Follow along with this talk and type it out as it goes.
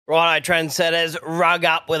Righto, trendsetters, rug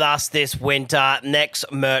up with us this winter. Next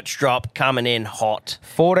merch drop coming in hot.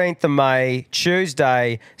 14th of May,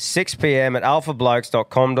 Tuesday, 6 p.m. at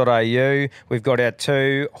alphablokes.com.au. We've got our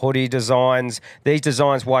 2 hoodie designs. These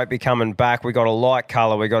designs won't be coming back. We've got a light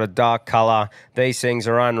colour. We've got a dark colour. These things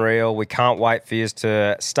are unreal. We can't wait for you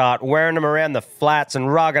to start wearing them around the flats and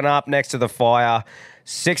rugging up next to the fire.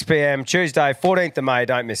 6 p.m, Tuesday, 14th of May.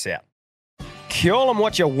 Don't miss out. Call them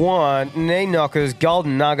what you want, knee knockers,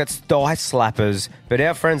 golden nuggets, thigh slappers. But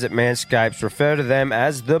our friends at Manscaped refer to them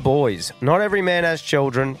as the boys. Not every man has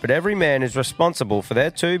children, but every man is responsible for their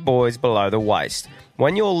 2 boys below the waist.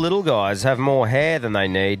 When your little guys have more hair than they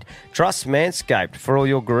need, trust Manscaped for all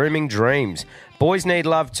your grooming dreams. Boys need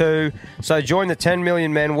love too, so join the 10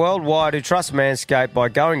 million men worldwide who trust Manscaped by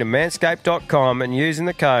going to manscaped.com and using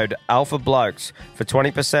the code ALPHABLOKES for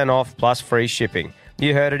 20% off plus free shipping.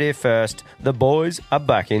 You heard it here first. The boys are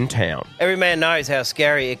back in town. Every man knows how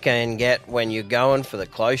scary it can get when you're going for the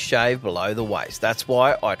close shave below the waist. That's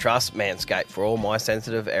why I trust Manscaped for all my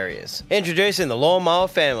sensitive areas. Introducing the Lawnmower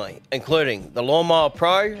family, including the Lawnmower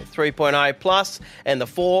Pro 3.0 Plus and the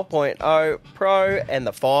 4.0 Pro and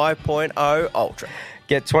the 5.0 Ultra.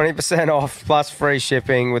 Get 20% off plus free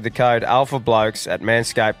shipping with the code ALPHABLOKES at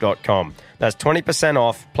manscaped.com. That's 20%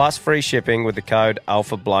 off plus free shipping with the code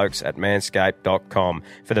ALPHABLOKES at manscaped.com.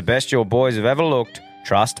 For the best your boys have ever looked,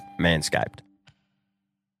 trust Manscaped.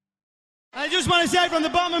 I just want to say from the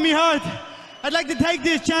bottom of my heart, I'd like to take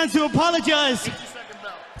this chance to apologise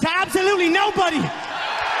to absolutely nobody.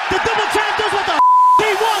 The double champ does what the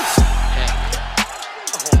he wants.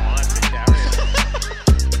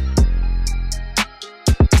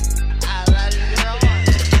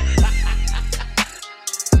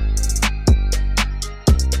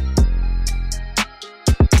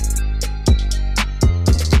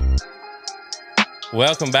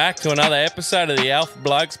 Welcome back to another episode of the Alpha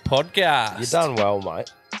Blokes podcast. You done well, mate.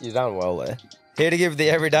 You done well there. Here to give the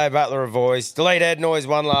everyday battler a voice. Delete head noise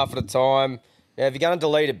one laugh at a time. Now, if you're going to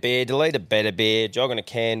delete a beer, delete a better beer. Jogging a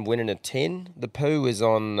can, winning a tin. The poo is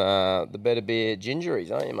on the better beer gingeries,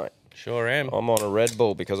 aren't you, mate? Sure am. I'm on a Red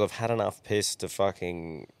Bull because I've had enough piss to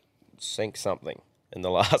fucking sink something in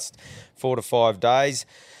the last 4 to 5 days.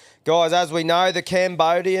 Guys, as we know, the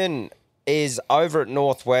Cambodian is over at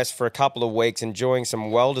Northwest for a couple of weeks, enjoying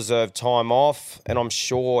some well-deserved time off, and I'm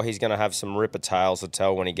sure he's going to have some ripper tales to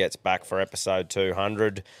tell when he gets back for episode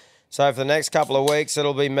 200. So for the next couple of weeks,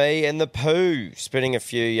 it'll be me and the Pooh spinning a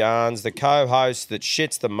few yarns, the co-host that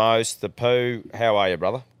shits the most, the Pooh. How are you,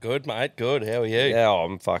 brother? Good, mate. Good. How are you? Yeah,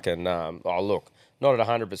 I'm fucking, look, not at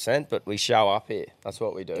 100%, but we show up here. That's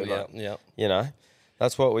what we do, mate. Yeah. You know?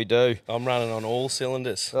 That's what we do. I'm running on all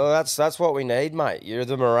cylinders. Well, that's what we need, mate. You're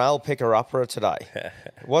the morale picker-upper today.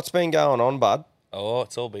 What's been going on, bud? Oh,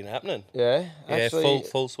 it's all been happening. Yeah? Actually,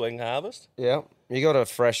 full swing harvest. Yeah. You got a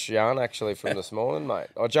fresh yarn, actually, from this morning, mate.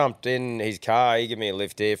 I jumped in his car. He gave me a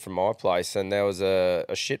lift here from my place, and there was a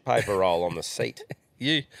shit paper roll on the seat.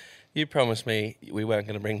 You promised me we weren't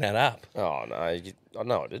going to bring that up. Oh, no.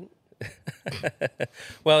 No, I didn't.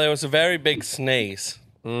 Well, there was a very big sneeze.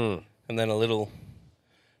 Mm. And then a little...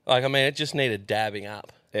 it just needed dabbing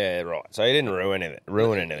up. Yeah, right. So you didn't ruin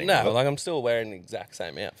anything. No, I'm still wearing the exact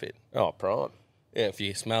same outfit. Oh, prime. Yeah, if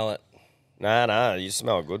you smell it. No, you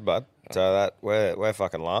smell good, bud. So that we're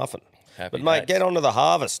fucking laughing. Happy But, mate, days. get on to the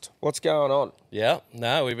harvest. What's going on? Yeah,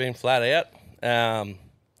 no, we've been flat out.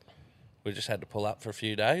 We just had to pull up for a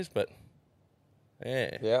few days, but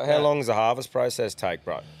yeah. Yeah, how long does the harvest process take,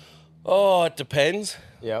 bro? Oh, it depends.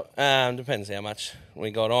 Yep. Depends how much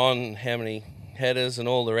we got on, how many headers and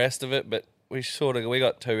all the rest of it, but we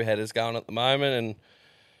got 2 headers going at the moment, and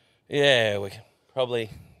yeah, we can probably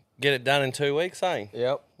get it done in 2 weeks, eh?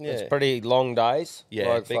 Yep. Yeah. It's pretty long days.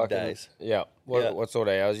 Yeah, big days. Yeah. What sort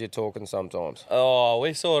of hours are you talking sometimes? Oh,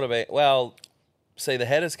 we sort of see, the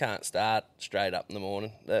headers can't start straight up in the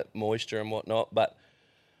morning, that moisture and whatnot, but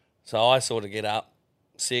so I sort of get up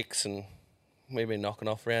 6 and we've been knocking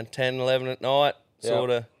off around 10, 11 at night, sort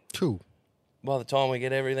of. Cool. By the time we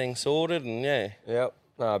get everything sorted, and yeah. Yep.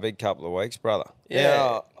 No, a big couple of weeks, brother.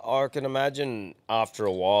 Yeah. I can imagine after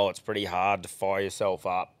a while it's pretty hard to fire yourself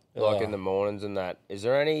up, like in the mornings and that. Is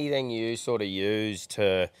there anything you sort of use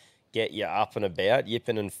to get you up and about,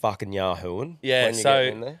 yipping and fucking yahooing? Yeah, when you get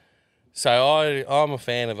in there? So I'm a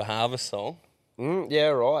fan of a harvest song. Yeah,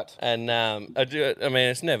 right. And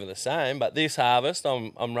it's never the same, but this harvest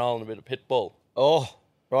I'm rolling a bit of Pitbull. Oh,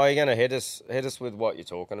 right, you're going to hit us with what you're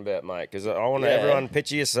talking about, mate, because I want everyone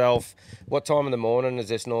picture yourself. What time in the morning does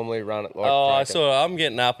this normally run at? I'm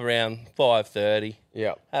getting up around 5:30.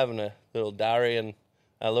 Yeah. Having a little durry and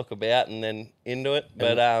a look about and then into it.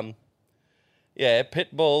 But Yeah,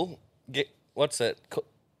 Pitbull. What's it?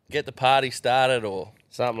 Get the party started or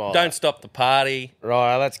Something like don't that. stop the party.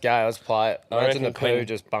 Right, let's go. Let's play it. I Imagine the reckon poo Quinn-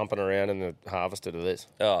 just bumping around in the harvester to this.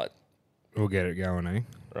 Oh, We'll get it going, eh?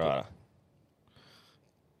 Right.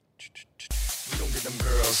 You don't get them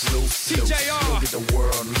girls loose, loose. You don't get the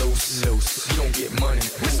world loose, loose. You don't get money,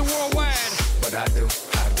 Mr. Worldwide, but I do.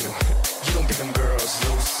 You don't get them girls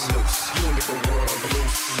loose, loose. You don't get the world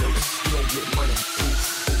loose, loose. You don't get money,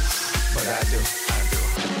 but I do.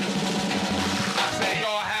 I say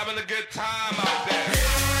y'all having a good time out there.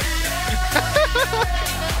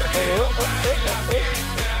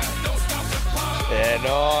 Yeah,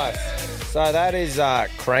 nice. So that is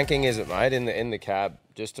cranking, is it, mate? In the cab,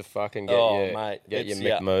 just to fucking get mate, get your it's- Mick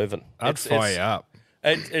yeah. moving. I'd fire you up.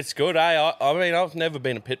 It's good, eh? I mean, I've never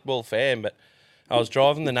been a Pitbull fan, but I was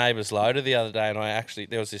driving the neighbour's loader the other day, and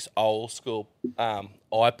there was this old school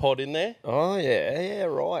iPod in there, Oh yeah,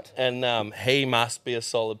 right. and he must be a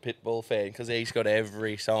solid Pitbull fan because he's got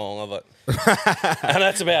every song of it, and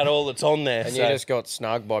that's about all that's on there. And so you just got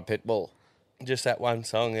snugged by Pitbull. just that one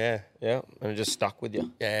song, yeah, Yeah, and it just stuck with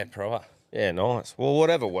you. yeah, proper. Yeah, nice. Well,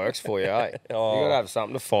 whatever works for you, eh? Oh. You got to have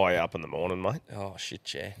something to fire you up in the morning, mate. Oh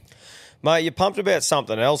shit, yeah. Mate, you're pumped about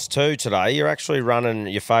something else too today. You're actually running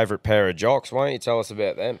your favourite pair of jocks. Why don't you tell us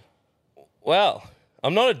about them? Well,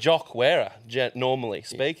 I'm not a jock wearer, normally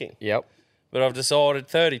speaking, Yep. but I've decided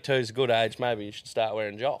 32 is a good age. Maybe you should start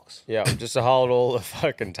wearing jocks. Yeah, just to hold all the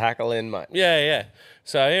fucking tackle in, mate. Yeah, yeah.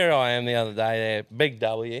 So here I am the other day there, Big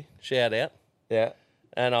W, shout out. Yeah.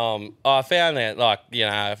 And I found that, like, you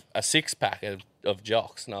know, a 6-pack of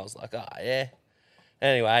jocks, and I was like, oh, yeah.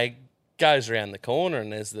 Anyway, goes around the corner,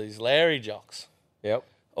 and there's these Larry jocks, Yep.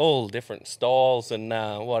 all different styles and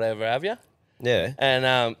whatever have you. Yeah.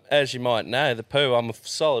 And as you might know, the poo, I'm a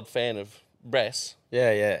solid fan of breasts.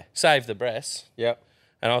 Yeah, yeah. Save the breasts. Yep.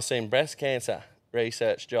 And I've seen breast cancer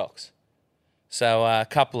research jocks. So a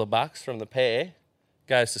couple of bucks from the pair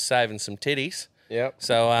goes to saving some titties. Yep.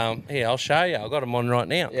 So here, I'll show you. I've got them on right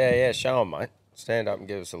now. Yeah, yeah. Show them, mate. Stand up and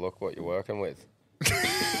give us a look what you're working with.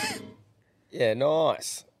 Yeah,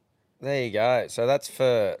 nice. There you go. So that's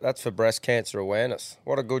for breast cancer awareness.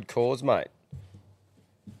 What a good cause, mate.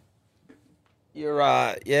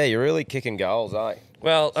 You're you're really kicking goals, eh?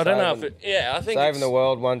 Well, I don't know if Saving- I think Saving it's- the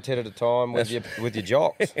world one tit at a time with your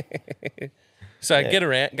jocks. So get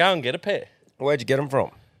around, go and get a pair. Where'd you get them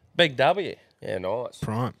from? Big W. Yeah, nice.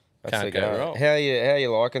 Prime. That's Can't the go go. wrong. How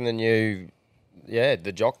you liking the new,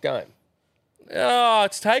 the jock game? Oh,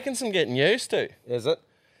 it's taken some getting used to. Is it?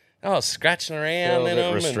 Oh, scratching A around little in bit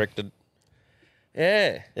them. restricted.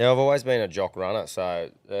 Yeah. Yeah, I've always been a jock runner, so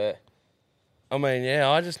yeah. I mean, yeah,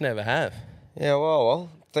 I just never have. Yeah, well,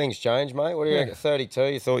 things change, mate. What do you reckon? 32,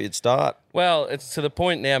 you thought you'd start? Well, it's to the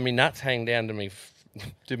point now my nuts hang down to me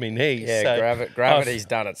to me knees. Yeah, so gravity's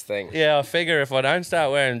done its thing. Yeah, I figure if I don't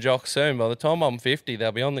start wearing jocks soon, by the time I'm 50,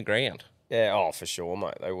 they'll be on the ground. Yeah, oh, for sure,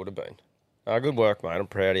 mate. They would have been. Good work, mate. I'm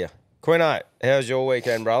proud of you. Quino, how's your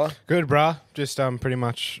weekend, brother? Good, bruh. Just pretty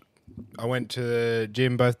much, I went to the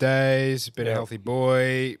gym both days. Been Yeah. a healthy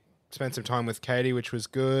boy. Spent some time with Katie, which was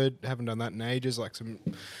good. Haven't done that in ages. Like some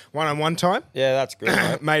one-on-one time. Yeah, that's good,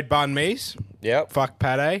 mate. Made banh mi's. Yep. Fuck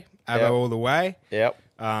pate. Avo Yep. all the way. Yep.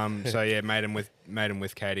 So yeah, made him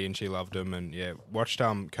with Katie, and she loved him. And yeah, watched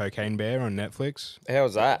Cocaine Bear on Netflix. How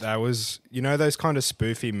was that? That was, those kind of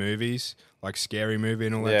spoofy movies, like Scary Movie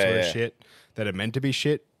and all that Yeah, sort of yeah. shit that are meant to be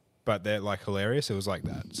shit, but they're like hilarious. It was like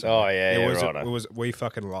that. So Oh, yeah, yeah, righto. we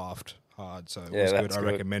fucking laughed hard, so it Yeah, was good. that's I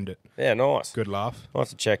good. recommend it. Yeah, nice. Good laugh. I'll have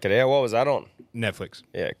to check it out. What was that on? Netflix.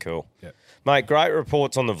 Yeah, cool. Yeah. Mate, great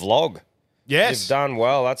reports on the vlog. Yes. You've done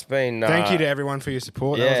well. That's been... Thank you to everyone for your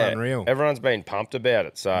support. yeah, That was unreal. Everyone's been pumped about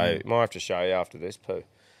it, so might have to show you after this, poo.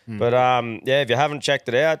 But, if you haven't checked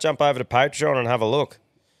it out, jump over to Patreon and have a look.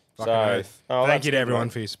 Fucking oath. oh, Thank that's you to good, everyone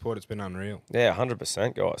mate. for your support. It's been unreal. Yeah,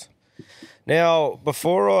 100%, guys. Now,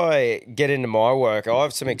 before I get into my work, I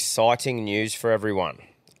have some exciting news for everyone.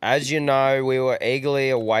 As you know, we were eagerly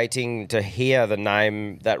awaiting to hear the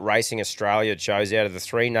name that Racing Australia chose out of the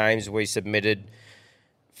 3 names we submitted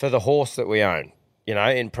for the horse that we own.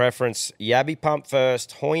 In preference, Yabby Pump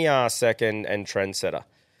first, Hoyar second, and Trendsetter.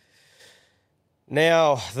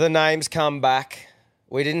 Now, the names come back.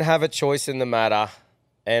 We didn't have a choice in the matter,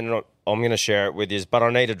 and I'm going to share it with you, but I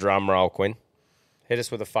need a drum roll, Quinn. Hit us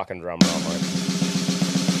with a fucking drum roll, mate.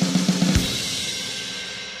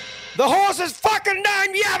 The horse is fucking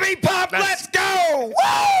named Yabby Pump. Let's go!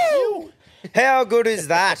 Woo! How good is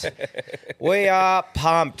that? We are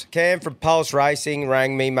pumped. Cam from Pulse Racing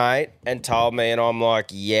rang me, mate, and told me, and I'm like,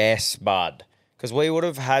 yes, bud. Because we would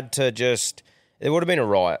have had to it would have been a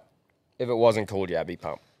riot if it wasn't called Yabby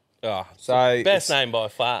Pump. Oh, So best it's- name by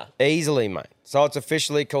far. Easily, mate. So it's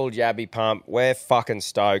officially called Yabby Pump. We're fucking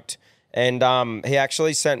stoked. And he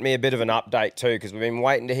actually sent me a bit of an update too, because we've been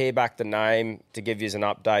waiting to hear back the name to give you an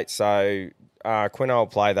update. So Quinn will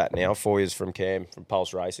play that now for you from Cam from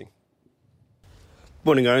Pulse Racing.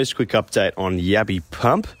 Morning, owners. Quick update on Yabby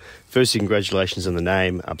Pump. Firstly, congratulations on the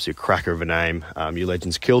name. Absolute cracker of a name. You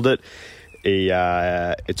legends killed it.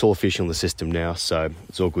 It's all official in the system now, so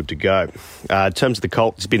it's all good to go. In terms of the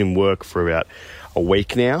colt, it's been in work for about a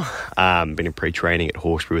week now. Been in pre-training at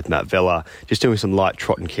Hawkesbury with Matt Vella, just doing some light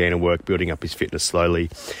trot and canter work, building up his fitness slowly.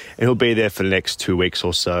 And he'll be there for the next 2 weeks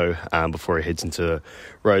or so before he heads into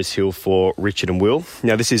Rose Hill for Richard and Will.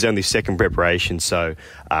 Now, this is only second preparation, so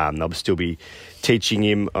they'll still be teaching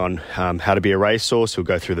him on how to be a racehorse. He'll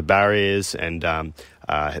go through the barriers and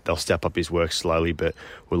they'll step up his work slowly, but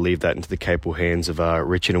we'll leave that into the capable hands of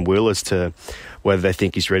Richard and Will as to whether they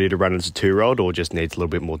think he's ready to run as a 2-year-old or just needs a little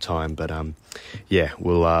bit more time. But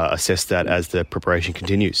we'll assess that as the preparation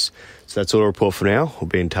continues. So that's all I report for now. We'll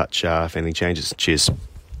be in touch if anything changes. Cheers.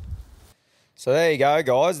 So there you go,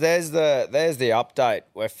 guys. There's the update.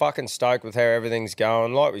 We're fucking stoked with how everything's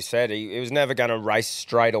going. Like we said, he was never going to race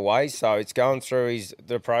straight away, so it's going through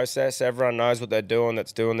the process. Everyone knows what they're doing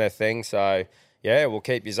that's doing their thing. So, yeah, we'll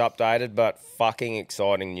keep you updated, but fucking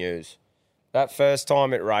exciting news. That first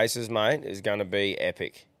time it races, mate, is going to be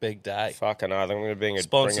epic. Big day. Fucking oath. I'm going to bring a...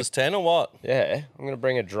 Sponsors 10 or what? Yeah, I'm going to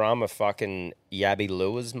bring a drum of fucking Yabby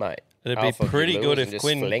lures, mate. It'd be Alpha pretty lures good and if just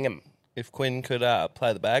Quinn fling 'em. If Quinn could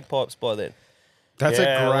play the bagpipes by then. That's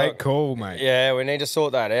Yeah, a great look, call, mate. Yeah, we need to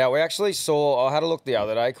sort that out. We actually saw, I had a look the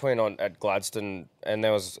other day, Quinn, at Gladstone, and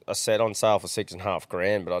there was a set on sale for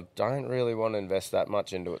 $6,500, but I don't really want to invest that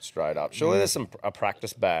much into it straight up. Surely there's a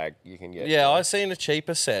practice bag you can get. Yeah, I seen a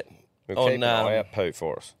cheaper set. We'll keep an eye out, Pooh,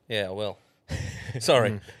 for us. Yeah, I will.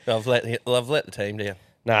 Sorry, I've let the team down.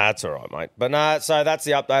 Nah, that's all right, mate. But nah, so that's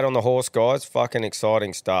the update on the horse, guys. Fucking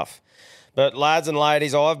exciting stuff. But lads and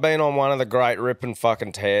ladies, I've been on one of the great rip and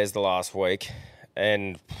fucking tears the last week,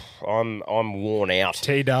 and I'm worn out.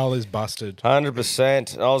 T-Dale is busted.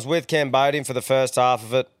 100%. I was with Cambodian for the first half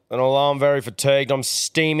of it, and although I'm very fatigued, I'm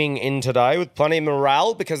steaming in today with plenty of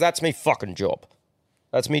morale because that's me fucking job.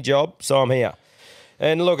 That's me job, so I'm here.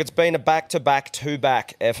 And look, it's been a back-to-back,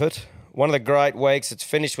 two-back effort. One of the great weeks. It's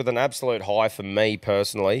finished with an absolute high for me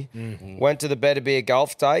personally. Mm-hmm. Went to the Better Beer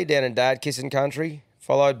Golf Day down in Dad Kissing Country,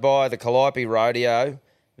 followed by the Calliope Rodeo,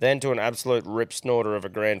 then to an absolute rip snorter of a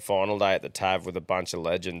grand final day at the TAV with a bunch of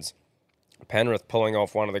legends. Penrith pulling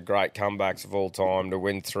off one of the great comebacks of all time to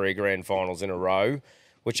win 3 grand finals in a row,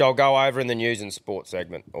 which I'll go over in the news and sports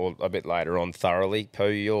segment or a bit later on thoroughly. Pooh,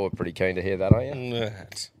 you're pretty keen to hear that, aren't you?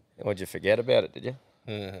 What'd you forget about it, did you?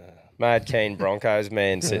 Mad keen Broncos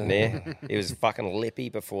man sitting there. He was fucking lippy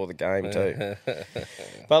before the game too.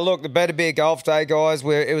 But look, the Better Beer Golf Day, guys,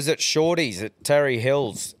 it was at Shorty's at Terry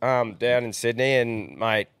Hills down in Sydney. And,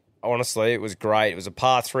 mate, honestly, it was great. It was a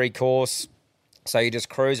par 3 course, so you just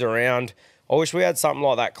cruise around. I wish we had something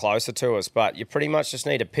like that closer to us, but you pretty much just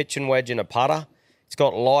need a pitch and wedge and a putter. It's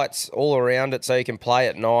got lights all around it so you can play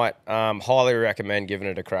at night. Highly recommend giving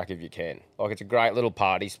it a crack if you can. Like, it's a great little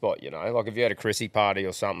party spot, you know. Like, if you had a Chrissy party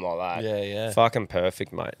or something like that. Yeah. Fucking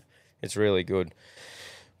perfect, mate. It's really good.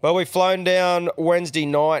 Well, we've flown down Wednesday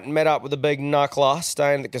night and met up with a big knuckler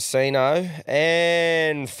staying at the casino.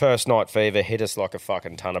 And first night fever hit us like a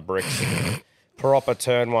fucking ton of bricks. Proper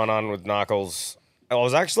turn one on with knuckles. I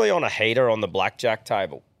was actually on a heater on the blackjack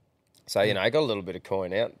table. So, you know, I got a little bit of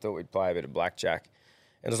coin out. Thought we'd play a bit of blackjack.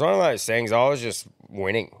 And it was one of those things, I was just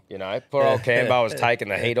winning, you know. Poor old Cambo was taking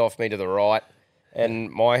the heat off me to the right,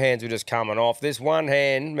 and my hands were just coming off. This one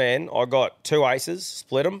hand, man, I got 2 aces,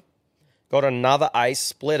 split them. Got another ace,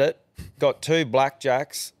 split it. Got 2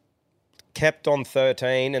 blackjacks, kept on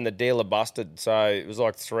 13, and the dealer busted. So it was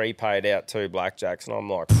like 3 paid out, 2 blackjacks. And I'm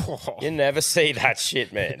like, you never see that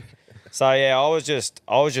shit, man. So, yeah, I was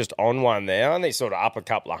just on one there. I only sort of up a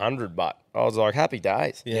couple of hundred, but I was like, happy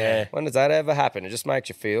days. Yeah. When does that ever happen? It just makes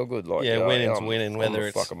you feel good. Like, Yeah, you know, winning's I'm- winning, I'm whether a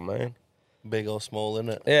it's- fucking man. Big or small, isn't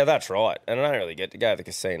it? Yeah, that's right. And I don't really get to go to the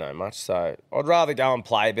casino much, so I'd rather go and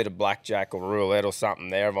play a bit of blackjack or roulette or something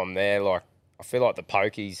there if I'm there. Like, I feel like the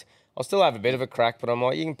pokies, I'll still have a bit of a crack, but I'm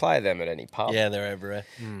like, you can play them at any pub. Yeah, they're everywhere.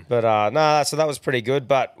 But, no, so that was pretty good.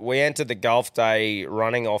 But we entered the golf day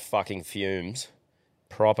running off fucking fumes.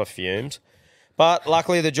 Proper fumes. But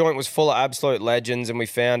luckily the joint was full of absolute legends and we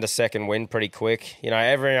found a second win pretty quick. You know,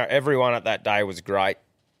 everyone at that day was great.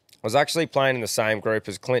 I was actually playing in the same group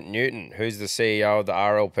as Clint Newton, who's the CEO of the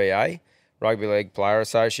RLPA, Rugby League Player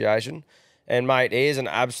Association. And, mate, he is an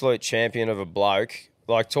absolute champion of a bloke.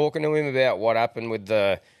 Like, talking to him about what happened with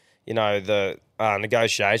the the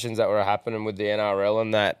negotiations that were happening with the NRL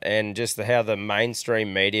and that, and just how the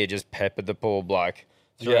mainstream media just peppered the poor bloke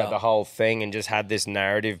throughout the whole thing and just had this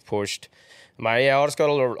narrative pushed. Mate, I just got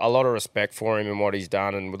a lot of respect for him and what he's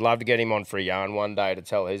done, and would love to get him on for a yarn one day to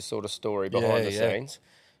tell his sort of story behind the scenes.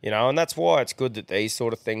 And that's why it's good that these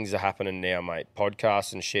sort of things are happening now, mate.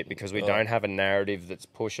 Podcasts and shit, because we don't have a narrative that's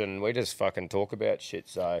pushing. We just fucking talk about shit.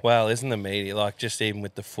 So, well, isn't the media, like, just even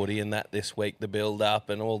with the footy and that this week, the build-up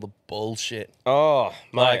and all the bullshit. Oh,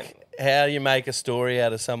 mate. Like, how you make a story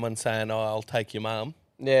out of someone saying, I'll take your mum.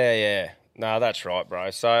 Yeah. No, that's right, bro.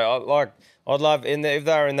 So, I'd love, if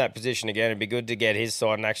they were in that position again, it'd be good to get his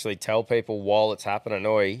side and actually tell people while it's happening,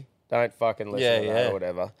 don't fucking listen to that or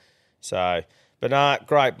whatever. So... But nah,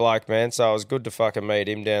 great bloke, man. So it was good to fucking meet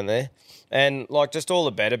him down there. And, like, just all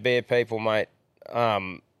the better beer people, mate.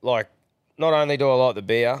 Like, not only do I like the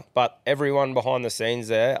beer, but everyone behind the scenes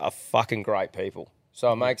there are fucking great people.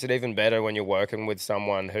 So it makes it even better when you're working with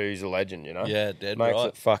someone who's a legend, you know? Yeah, dead Makes right.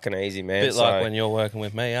 it fucking easy, man. Bit like when you're working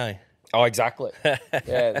with me, eh? Oh, exactly.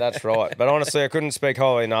 Yeah, that's right. But honestly, I couldn't speak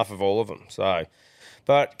highly enough of all of them. So,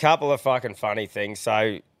 but a couple of fucking funny things.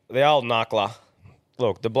 So the old knuckler,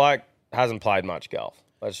 look, the bloke hasn't played much golf.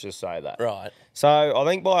 Let's just say that. Right. So I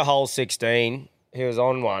think by hole 16, he was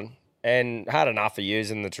on one and had enough of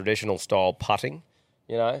using the traditional style putting,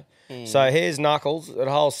 So here's Knuckles at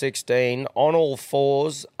hole 16, on all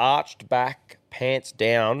fours, arched back, pants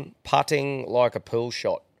down, putting like a pool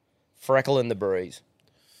shot, freckle in the breeze.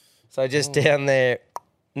 So just down there,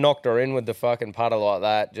 knocked her in with the fucking putter like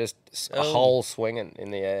that, just a hole swinging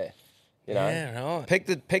in the air, Yeah, right.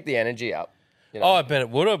 Pick the energy up. Oh, I bet it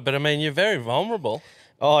would have, but I mean, you're very vulnerable.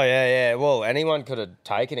 Oh, yeah. Well, anyone could have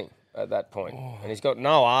taken him at that point. And he's got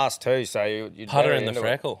no ass too, so you'd Putter in the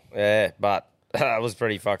freckle. Yeah, but that was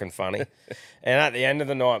pretty fucking funny. And at the end of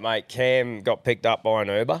the night, mate, Cam got picked up by an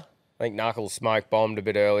Uber. I think Knuckles smoke bombed a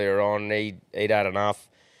bit earlier on. He'd had enough.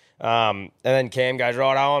 And then Cam goes,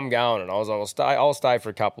 right, I'm going. And I was like, I'll stay for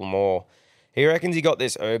a couple more. He reckons he got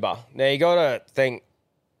this Uber. Now, you got to think,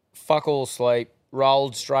 fuck all sleep.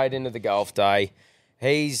 Rolled straight into the golf day.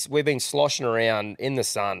 We've been sloshing around in the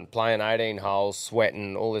sun, playing 18 holes,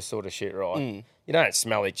 sweating, all this sort of shit, right? You don't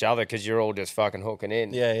smell each other because you're all just fucking hooking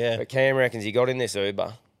in. Yeah. But Cam reckons he got in this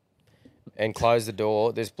Uber and closed the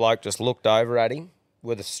door. This bloke just looked over at him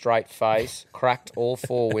with a straight face, cracked all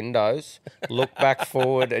four windows, looked back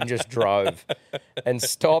forward and just drove. And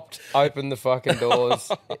stopped, opened the fucking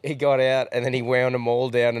doors. He got out and then he wound them all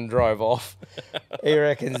down and drove off. He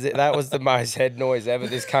reckons that was the most head noise ever.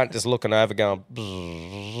 This cunt just looking over going,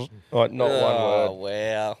 like not one word. Oh,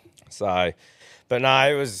 wow. So, but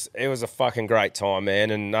no, it was a fucking great time, man.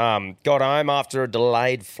 And got home after a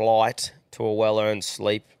delayed flight to a well-earned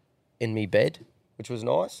sleep in me bed, which was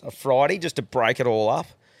nice. A Friday just to break it all up.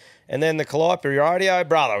 And then the Calliope Rodeo,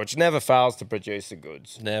 brother, which never fails to produce the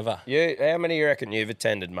goods. Never. How many you reckon you've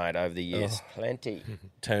attended, mate, over the years? Plenty.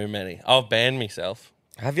 Too many. I've banned myself.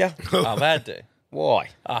 Have you? I've had to.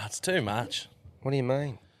 Why? It's too much. What do you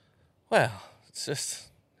mean? Well, it's just,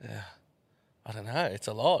 I don't know. It's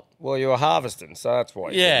a lot. Well, you were harvesting, so that's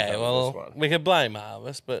why. We could blame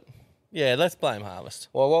Harvest, but yeah, let's blame Harvest.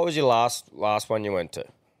 Well, what was your last one you went to?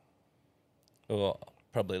 Well,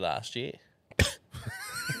 probably last year.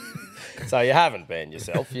 So you haven't banned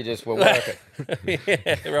yourself. You just were working.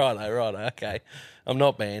 Yeah, righto. Okay. I'm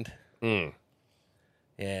not banned.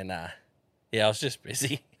 Yeah, nah. Yeah, I was just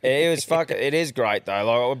busy. It was fucking. It is great though.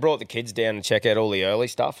 Like, I brought the kids down to check out all the early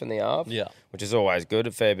stuff in the Arv. Yeah. Which is always good.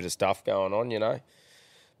 A fair bit of stuff going on,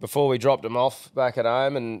 Before we dropped them off back at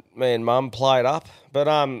home, and me and Mum played up. But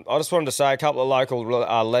I just wanted to say a couple of local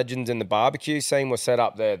legends in the barbecue scene were set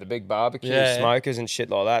up there. The big barbecue smokers and shit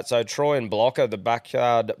like that. So Troy and Blocker, the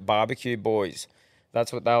backyard barbecue boys,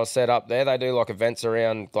 that's what they were set up there. They do like events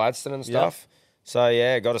around Gladstone and stuff. Yep. So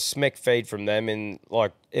yeah, got a smick feed from them in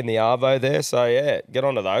the Arvo there. So yeah, get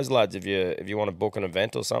onto those lads if you want to book an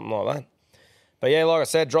event or something like that. But yeah, like I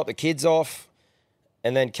said, drop the kids off.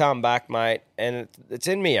 And then come back, mate, and it's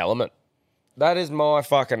in me element. That is my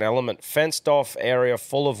fucking element. Fenced off area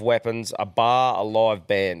full of weapons, a bar, a live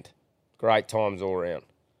band. Great times all around.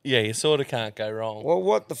 Yeah, you sort of can't go wrong. Well,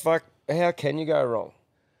 what the fuck? How can you go wrong?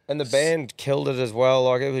 And the band killed it as well.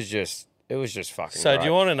 Like, it was just fucking So great. do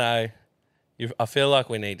you want to know, I feel like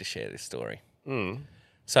we need to share this story.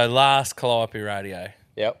 So last Calliope Radio.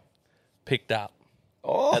 Yep. Picked up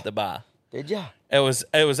at the bar. Did ya? It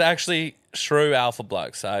was actually Shrew Alpha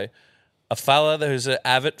Bloke. So a fella who's an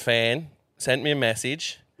avid fan sent me a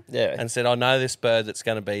message and said, I know this bird that's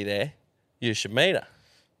going to be there. You should meet her.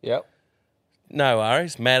 Yep. No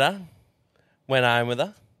worries. Met her. Went home with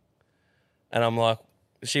her. And I'm like,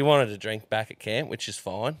 she wanted to drink back at camp, which is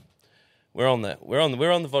fine. We're on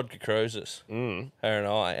the vodka cruises, her and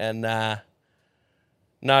I, and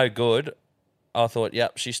no good. I thought,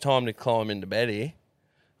 yep, she's time to climb into bed here.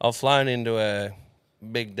 I've flown into a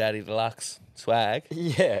Big Daddy Deluxe swag,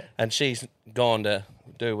 Yeah. and she's gone to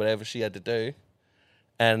do whatever she had to do.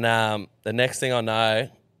 And the next thing I know,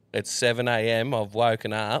 it's 7 a.m. I've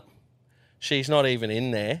woken up. She's not even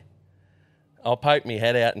in there. I'll poke my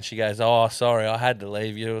head out, and she goes, "Oh, sorry, I had to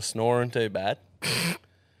leave. You were snoring too bad."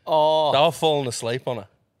 Oh. So I've fallen asleep on her.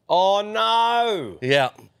 Oh, no. Yeah.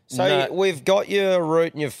 So No. we've got your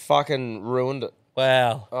route and you've fucking ruined it.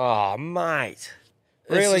 Wow. Oh, mate.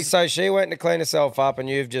 Really? So she went to clean herself up and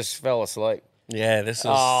you've just fell asleep? Yeah, this is...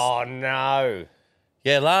 Oh, no.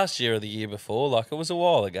 Yeah, last year or the year before. Like, it was a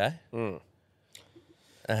while ago. Oh,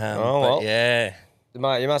 But well. yeah.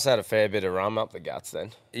 Mate, you must have had a fair bit of rum up the guts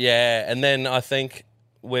then. Yeah, and then I think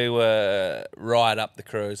we were right up the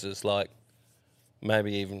cruises, like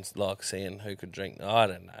maybe even like seeing who could drink. I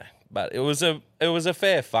don't know, but it was a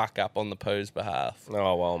fair fuck up on the poo's behalf.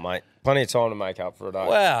 Oh, well, mate. Plenty of time to make up for it, eh?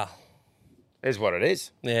 Wow. Is what it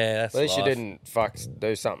is. Yeah, that's At least you life. didn't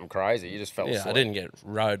do something crazy. You just fell Yeah, asleep. I didn't get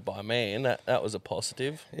rode by a man. That was a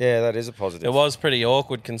positive. Yeah, that is a positive. It was pretty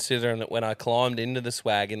awkward considering that when I climbed into the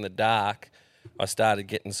swag in the dark, I started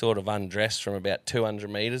getting sort of undressed from about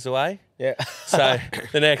 200 metres away. Yeah. So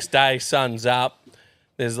the next day, sun's up.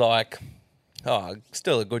 There's like,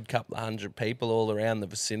 still a good couple of hundred people all around the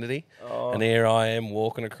vicinity. And here I am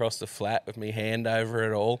walking across the flat with my hand over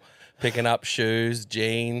it all, picking up shoes,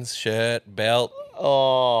 jeans, shirt, belt.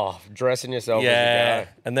 Oh, dressing yourself Yeah. as you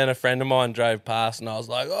go. And then a friend of mine drove past and I was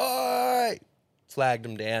like, "Oi!" Flagged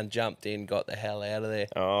him down, jumped in, got the hell out of there.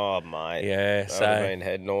 Oh, mate. Yeah, That so would have been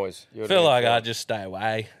head noise. I feel like I'd just stay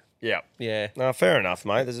away. Yeah. Yeah. No, fair enough,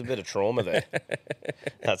 mate. There's a bit of trauma there.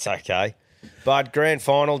 That's okay. But grand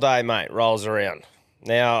final day, mate, rolls around.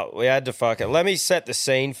 Now, we had to let me set the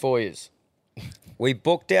scene for you. We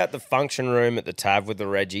booked out the function room at the Tav with the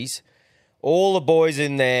Reggies. All the boys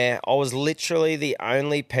in there. I was literally the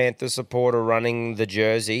only Panther supporter running the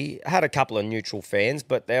jersey. I had a couple of neutral fans,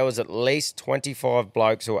 but there was at least 25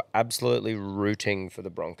 blokes who were absolutely rooting for the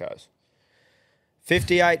Broncos.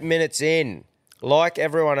 58 minutes in. Like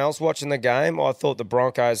everyone else watching the game, I thought the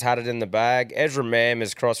Broncos had it in the bag. Ezra Mam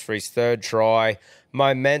has crossed for his third try.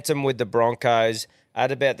 Momentum with the Broncos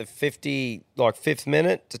at about the 5th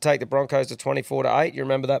minute to take the Broncos to 24-8. You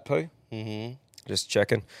remember that, Pooh? Mm-hmm. Just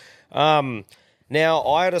checking. Now,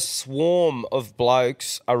 I had a swarm of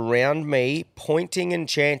blokes around me pointing and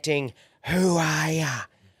chanting, "Who are ya?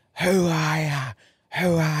 Who are ya?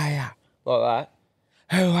 Who are ya?" Like that.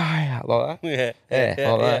 Who are ya? Like that.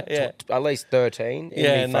 Yeah. Like that. Yeah. At least 13 in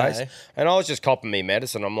Yeah, my face. no. And I was just copping me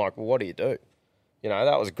medicine. I'm like, well, what do you do? You know,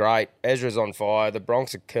 that was great. Ezra's on fire. The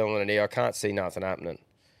Bronx are killing it here. I can't see nothing happening.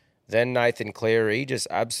 Then Nathan Cleary just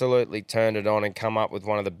absolutely turned it on and come up with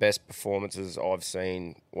one of the best performances I've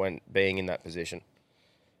seen when being in that position.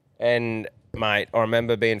 And, mate, I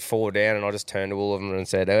remember being 4 down and I just turned to all of them and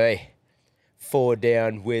said, "Hey, 4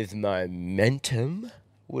 down with momentum.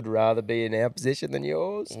 Would rather be in our position than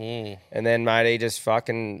yours." And then, mate, he just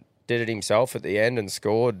fucking did it himself at the end and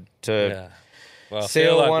scored to Yeah. Well, I seal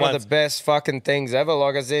feel like one of once- the best fucking things ever.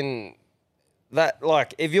 Like, as in, that,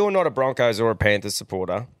 like, if you're not a Broncos or a Panthers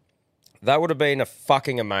supporter, that would have been a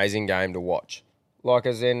fucking amazing game to watch. Like,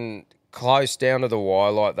 as in, close down to the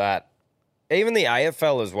wire like that. Even the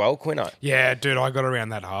AFL as well, Quino. Yeah, dude, I got around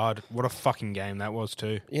that hard. What a fucking game that was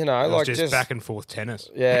too. You know, It was like just back and forth tennis.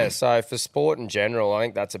 Yeah, so for sport in general, I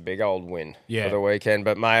think that's a big old win Yeah. for the weekend.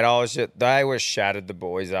 But, mate, they were shattered, the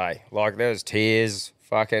boys, eh? Like, there was tears,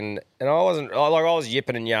 fucking... And I was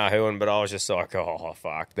yipping and yahooing, but I was just like, oh,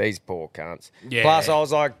 fuck, these poor cunts. Yeah. Plus, I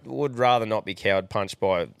was like, would rather not be cowed punched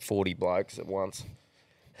by 40 blokes at once.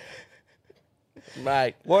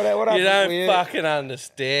 Mate, What you happened don't with you? fucking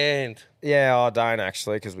understand. Yeah, I don't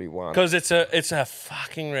actually, because we won. Because it's a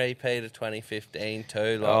fucking repeat of 2015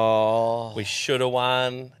 too. Like, Oh. we should have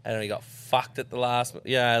won, and we got fucked at the last.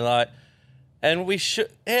 Yeah, like, and we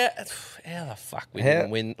should. How the fuck we didn't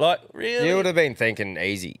win? Like, really? You would have been thinking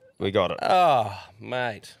easy. We got it. Oh,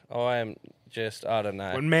 mate, I am just. I don't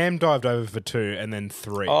know. When Mam dived over for 2 and then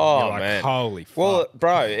 3, Oh, you're like, man. holy fuck. Well,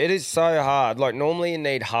 bro, it is so hard. Like, normally you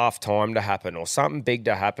need half time to happen or something big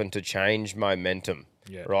to happen to change momentum,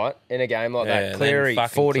 right? In a game like that. Cleary,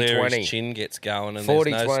 40-20. Chin gets going, and 40-20.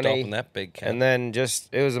 there's no stopping that big cat. And then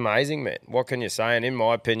it was amazing, man. What can you say? And in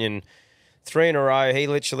my opinion, 3 in a row, he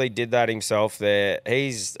literally did that himself there.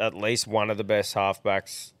 He's at least one of the best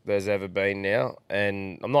halfbacks there's ever been now.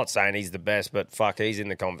 And I'm not saying he's the best, but fuck, he's in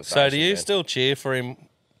the conversation. So do you man. still cheer for him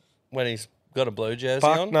when he's Got a blue jersey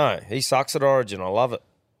Fuck on. no. He sucks at Origin. I love it.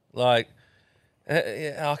 Like,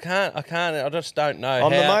 I can't. I just don't know.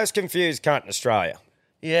 I'm the how- most confused cunt in Australia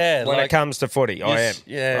Yeah, when like, it comes to footy. I am.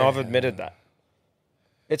 yeah. I've admitted that.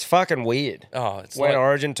 It's fucking weird. Oh, it's When like,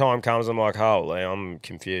 Origin time comes, I'm like, holy, I'm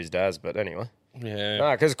confused as. But anyway. yeah.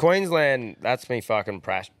 No, because Queensland, that's me fucking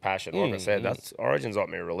passion. Like I Mm, said, that's Origin's like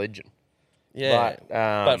my religion. Yeah, But,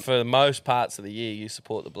 but for the most parts of the year, you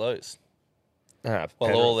support the Blues. Well,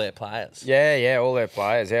 all their players. Yeah, all their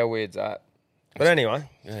players. How weird's that? But anyway,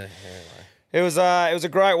 Yeah. it was a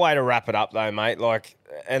great way to wrap it up though, mate. Like,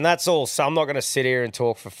 and that's all. So I'm not going to sit here and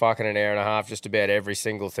talk for fucking an hour and a half just about every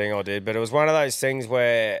single thing I did. But it was one of those things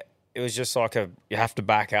where it was just like you have to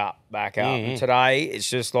back up. And today, it's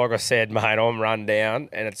just like I said, mate. I'm run down,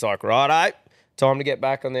 and it's like, righto, time to get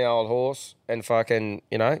back on the old horse and fucking,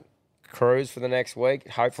 cruise for the next week.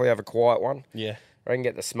 Hopefully, have a quiet one. Yeah. I can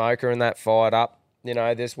get the smoker and that fired up.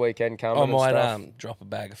 This weekend coming. I might and stuff. drop a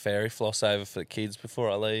bag of fairy floss over for the kids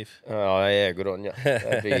before I leave. Oh yeah, good on you.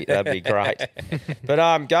 That'd be great.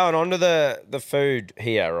 But going on to the food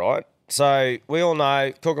here, right? So we all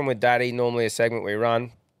know Cooking with Daddy, normally a segment we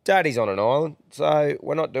run. Daddy's on an island, so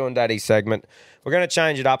we're not doing Daddy's segment. We're going to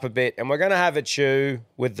change it up a bit, and we're going to have a chew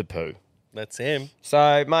with the poo. That's him.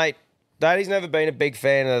 So, mate, Daddy's never been a big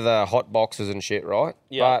fan of the hot boxes and shit, right?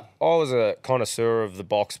 Yeah. But I was a connoisseur of the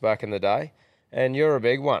box back in the day, and you're a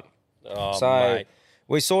big one. Oh, So mate.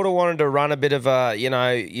 we sort of wanted to run a bit of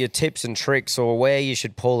your tips and tricks or where you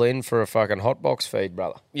should pull in for a fucking hot box feed,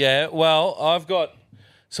 brother. Yeah, well, I've got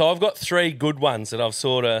 3 good ones that I've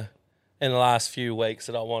sort of in the last few weeks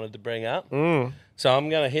that I wanted to bring up. So I'm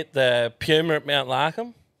going to hit the Puma at Mount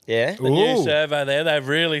Larkham. Yeah. The new servo there. They've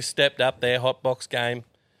really stepped up their hot box game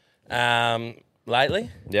lately.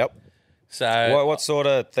 Yep. So What sort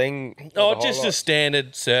of thing? Oh, are the just a highlights?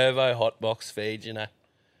 standard servo hot box feed,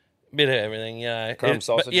 bit of everything, Crumb but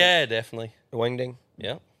sausages? yeah, definitely. Wingding,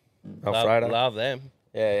 Yeah, Alfredo. love them.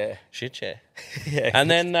 Yeah. Shit, yeah. Yeah. And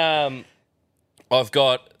then I've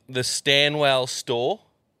got the Stanwell store.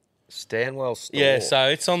 Stanwell store. Yeah, so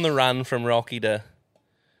it's on the run from Rocky to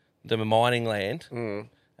the mining land. Mm.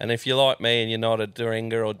 And if you're like me and you're not a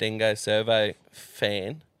Doringa or Dingo Servo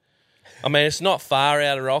fan, I mean, it's not far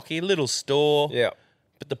out of Rocky, little store. Yeah.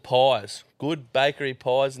 But the pies, good bakery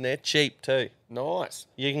pies, and they're cheap too. Nice.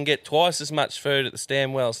 You can get twice as much food at the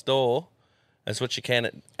Stanwell store as what you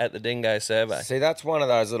can at the Dingo Servo. See, that's one of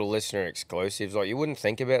those little listener exclusives. Like, you wouldn't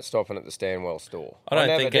think about stopping at the Stanwell store. I don't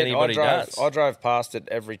never think did. anybody does. I drove past it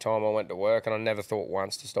every time I went to work, and I never thought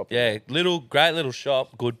once to stop. Yeah, great little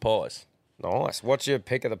shop, good pies. Nice. What's your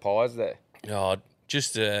pick of the pies there? Oh,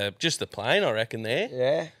 just the plain, I reckon there.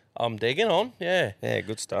 Yeah. I'm digging on, yeah. Yeah,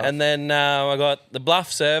 good stuff. And then I got the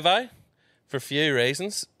Bluff Servo for a few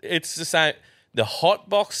reasons. It's the same. The hot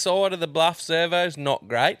box side of the Bluff Servo is not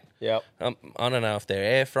great. Yep. I don't know if they're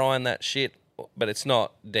air frying that shit, but it's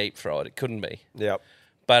not deep fried. It couldn't be. Yep.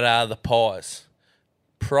 But the pies,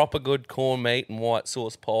 proper good corned meat and white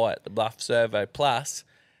sauce pie at the Bluff Servo. Plus,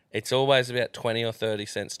 it's always about 20 or 30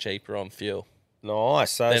 cents cheaper on fuel.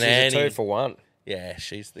 Nice. So Then she's a Annie- 2 for 1. Yeah,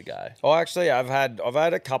 she's the go. I've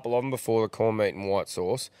had a couple of them before, the corned meat and white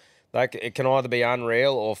sauce. It can either be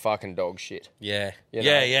unreal or fucking dog shit. Yeah. You know?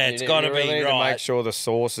 Yeah. It's got to You be really need right. to make sure the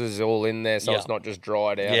sauce is all in there, so Yeah. it's not just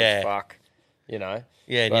dried out Yeah. as fuck. Yeah, and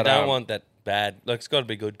But, you don't want that bad. Like, it's got to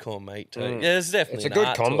be good corned meat too. Yeah, there's definitely It's a an good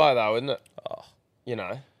art to combo it. though, isn't it? Oh.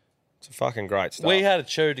 It's a fucking great stuff. We had a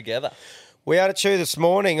chew together. We had a chew this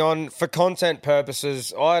morning for content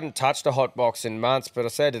purposes. I hadn't touched a hot box in months, but I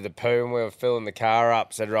said to the poo when we were filling the car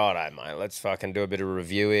up, said, righto, mate, let's fucking do a bit of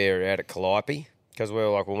review here out at Calliope. Because we were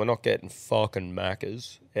like, well, we're not getting fucking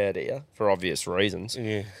Maccas out here for obvious reasons.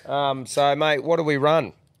 Yeah. So, mate, what do we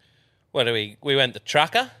run? What do we went the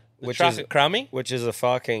trucker, trucker crummy. Which is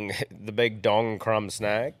the big dong crumb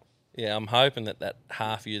snag. Yeah, I'm hoping that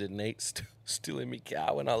half you didn't eat still in my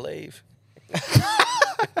car when I leave.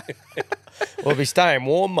 We'll be staying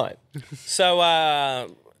warm, mate. So,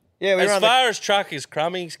 Yeah, we as run far as truckers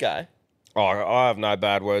crummies go, I have no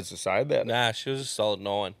bad words to say about it. nah, she was a solid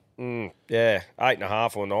 9. Yeah,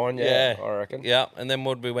 8.5 or 9, yeah, I reckon. Yeah, and then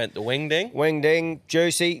what we went, the wingding. Wingding,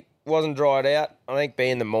 juicy, wasn't dried out. I think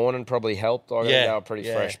being the morning probably helped. I got Yeah, go a pretty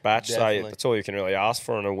yeah, fresh batch, definitely. so that's all you can really ask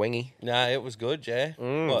for in a wingy. No, it was good, yeah.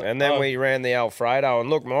 What? And then Oh, we ran the Alfredo,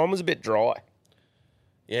 and look, mine was a bit dry.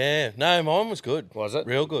 Yeah, no, mine was good. Was it?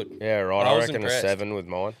 Real good. Yeah, right. I I was reckon impressed. a 7 with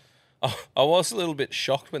mine. I was a little bit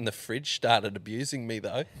shocked when the fridge started abusing me,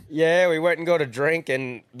 though. Yeah, we went and got a drink,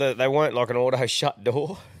 and they weren't like an auto shut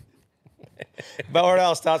door.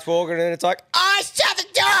 Barradale starts walking, and it's like, I shut the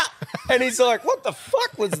door! And he's like, what the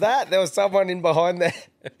fuck was that? There was someone in behind there.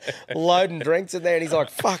 loading drinks in there, and he's like,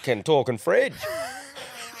 fucking talking fridge.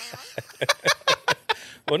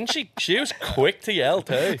 Wasn't she? She was quick to yell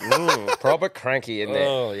too. Proper cranky in there.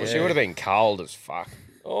 Oh, Well, yeah. she would have been cold as fuck.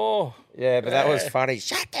 Oh, Yeah, but that was funny.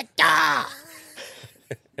 Shut the door.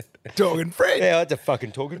 Talking fridge. Yeah, I had to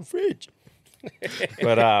fucking talking fridge.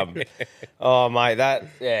 But oh mate,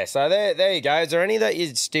 so there you go. Is there any that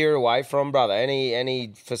you'd steer away from, brother?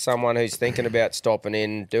 Any for someone who's thinking about stopping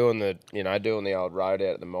in, doing the old road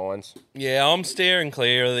out at the mines? yeah. I'm steering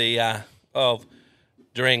clear of the of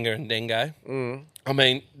Doringa and Dingo. I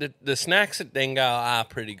mean, the snacks at Dingo are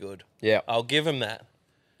pretty good. Yeah. I'll give them that.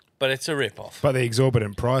 But it's a rip-off. But the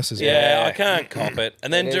exorbitant prices. Yeah, I can't cop it.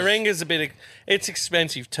 And then It is. Doringa's it's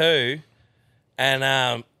expensive too.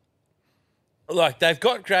 And like they've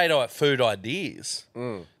got great food ideas.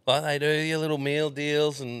 Like they do your little meal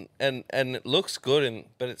deals and it looks good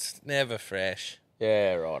but it's never fresh.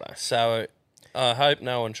 Yeah, righto. So I hope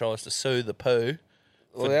no one tries to sue the poo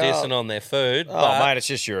for Well, dissing on their food. Oh, but mate, it's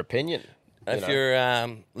just your opinion. if you're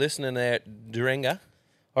listening there at Doringa,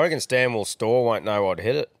 I reckon Stanwell store won't know I'd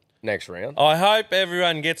hit it next round. I hope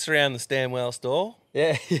everyone gets around the Stanwell store.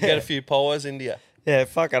 Yeah, Get a few pies into you. yeah,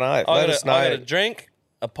 fucking oath. I Let us know. got a drink,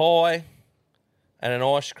 a pie, and an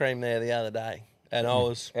ice cream there the other day. And I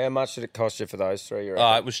was, How much did it cost you for those three?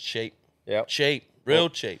 it was cheap. Yep. Cheap. Real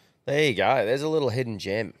cheap. There you go. There's a little hidden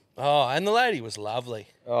gem. Oh, and the lady was lovely.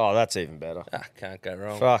 Oh, that's even better. Can't go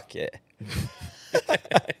wrong. Fuck yeah.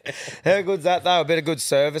 How good's that though? A bit of good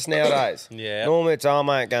service nowadays. Yeah. Normally it's all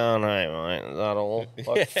mate going, hey mate, is that all?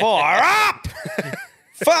 Like, fire up!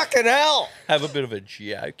 Fucking hell! Have a bit of a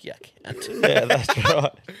joke, you can't. Yeah, that's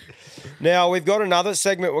right. Now, we've got another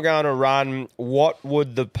segment we're going to run. What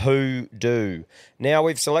would the poo do? Now,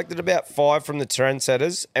 we've selected about 5 from the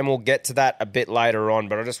trendsetters, and we'll get to that a bit later on.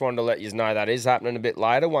 But I just wanted to let you know that is happening a bit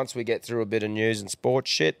later once we get through a bit of news and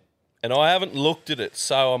sports shit. And I haven't looked at it,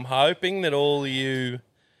 so I'm hoping that all you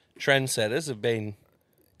trendsetters have been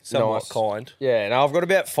somewhat Nice. kind. Yeah, no, I've got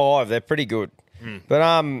about 5. They're pretty good.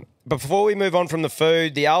 But before we move on from the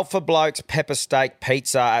food, the Alpha Blokes Pepper Steak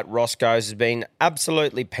Pizza at Roscoe's has been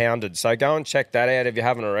absolutely pounded. So go and check that out if you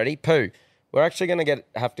haven't already. Pooh, we're actually going to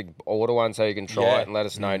have to order one so you can try it and let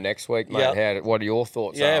us know next week, mate. Yep. What are your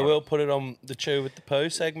thoughts? Yeah, are? we'll put it on the Chew with the Poo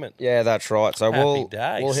segment. Yeah, that's right. So Happy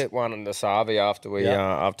days. we'll hit one in the Savi after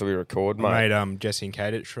we record, mate. Made Jesse and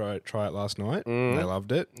Kate try it last night. They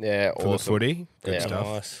loved it. Yeah, For the awesome. footy. Good Yeah. stuff.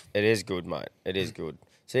 Nice. It is good, mate. It is good.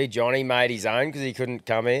 See, Johnny made his own because he couldn't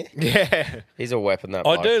come here. Yeah. He's a weapon, that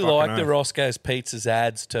I bloke. do fucking like the oath. Roscoe's Pizzas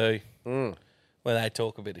ads too, where they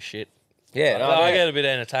talk a bit of shit. Yeah, no, I they're- get a bit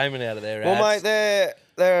of entertainment out of their Well, ads. mate,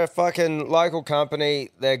 they're a fucking local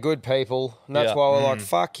company. They're good people. And that's Yeah. why we're like,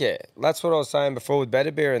 fuck yeah. That's what I was saying before with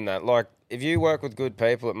Better Beer and that. Like, if you work with good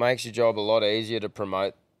people, it makes your job a lot easier to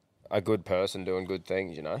promote a good person doing good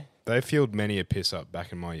things, you know? They fueled many a piss up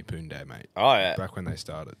back in my Yapoon day, mate. Oh, yeah. Back when they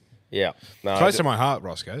started. Yeah. No, Close to my heart,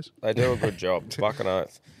 Roscoe's. they do a good job. Fucking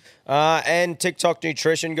oath. And TikTok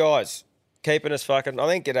Nutrition, guys. Keeping us fucking... I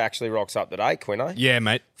think it actually rocks up today, Quino. Yeah,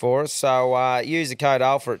 mate. For us. So use the code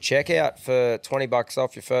ALPHA at checkout for $20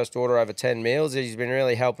 off your first order over 10 meals. He's been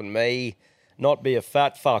really helping me not be a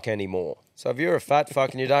fat fuck anymore. So if you're a fat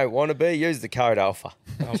fuck and you don't want to be, use the code ALPHA.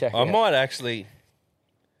 Check I out. might actually.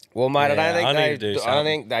 Well, mate, Yeah, I need to do I don't something.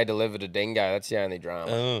 think they delivered a dingo. That's the only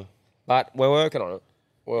drama. Oh. But we're working on it.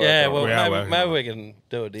 We're Yeah, working on well, it. We are maybe, working maybe on we can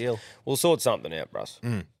do a deal. We'll sort something out, Bruss.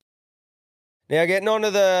 Now, getting on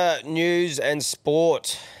to the news and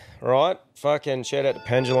sport, right? Fucking shout out to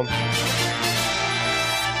Pendulum.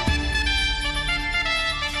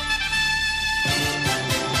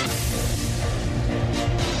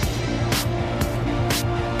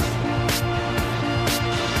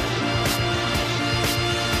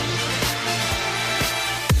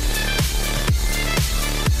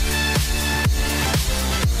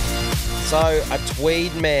 So, a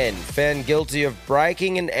Tweed man found guilty of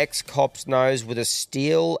breaking an ex-cop's nose with a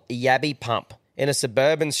steel Yabby pump in a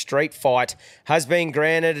suburban street fight has been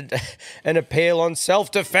granted an appeal on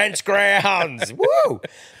self-defense grounds. Woo!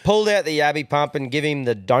 Pulled out the Yabby pump and give him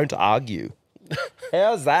the don't argue.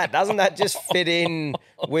 How's that? Doesn't that just fit in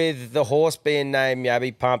with the horse being named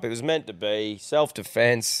Yabby Pump? It was meant to be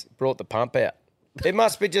self-defense, brought the pump out. It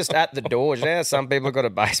must be just at the door. You know how some people got a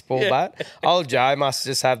baseball bat? Old Joe must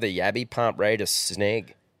just have the Yabby pump ready to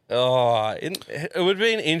snag. Oh, it would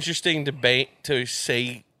be an interesting debate to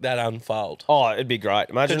see that unfold. Oh, it'd be great.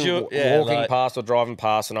 Imagine Could you- yeah, walking like- past or driving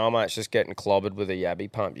past and our mate's just getting clobbered with a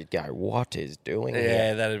Yabby pump. You'd go, what is doing Yeah,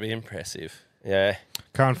 here? that'd be impressive. Yeah.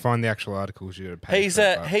 Can't find the actual articles you pay. He's for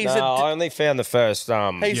it, a but- he's No, I only found the first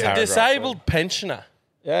a he's a paragraph. disabled pensioner.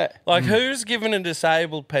 Yeah. Like, who's given a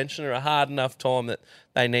disabled pensioner a hard enough time that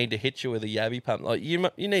they need to hit you with a Yabby pump? Like, you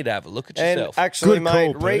need to have a look at And yourself. actually, Good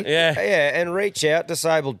mate, call, Pete. and reach out,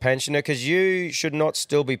 disabled pensioner, because you should not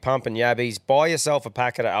still be pumping Yabbies. Buy yourself a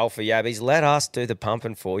packet of Alpha Yabbies. Let us do the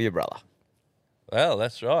pumping for you, brother. Well,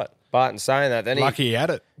 that's right. But in saying that, then Lucky he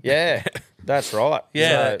had it. Yeah, that's right. Yeah,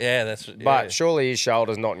 So- yeah, that's. Yeah. But surely his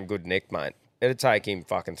shoulder's not in good nick, mate. It'd take him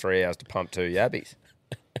fucking 3 hours to pump 2 Yabbies.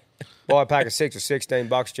 Buy a pack of 6 for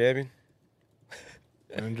 $16, champion.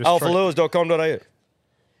 And just try- alphalures.com.au.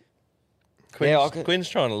 Quinn's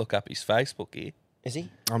trying to look up his Facebook here. Is he?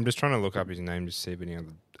 I'm just trying to look up his name to see if any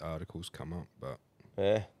other articles come up. But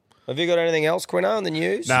Yeah. Have you got anything else, Quino, in the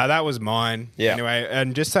news? no, that was mine. Yeah. Anyway,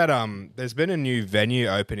 and just that there's been a new venue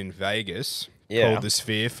open in Vegas called the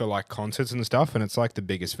Sphere for like concerts and stuff, and it's like the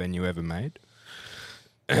biggest venue ever made.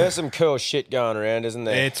 There's some cool shit going around, isn't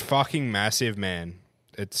there? It's fucking massive, man.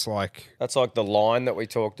 It's like That's like the line that we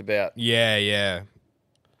talked about. yeah.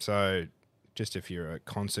 So just if you're a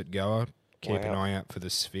concert goer, keep an Wow. eye out for the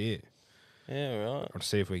Sphere. Yeah, right. I'll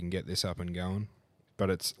see if we can get this up and going. But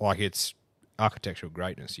it's architectural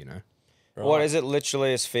greatness, you know. What is it?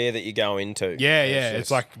 Literally a sphere that you go into? Yeah. just-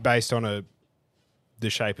 It's like based on the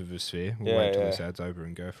shape of a sphere. We'll wait till yeah. this ad's over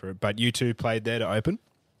and go for it. But you two played there to open,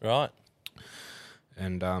 Right.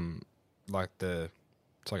 and it's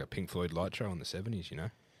like a Pink Floyd light show in the 70s, you know.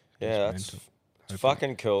 Yeah, It's that's mental. it's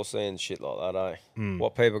fucking cool seeing shit like that, eh?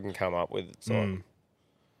 What people can come up with. It's like,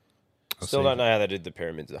 I'll still see. don't know how they did the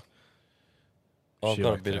pyramids, though. I've Shit got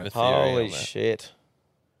like a bit of that. a theory on Holy that. shit.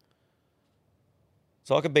 It's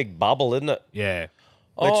like a big bubble, isn't it? Yeah.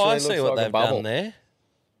 Oh, Literally I see looks what like a they've bubble. done there.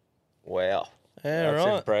 Wow. Yeah, That's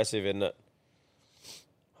right. impressive, isn't it?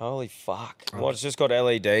 Holy fuck. Well, it's just got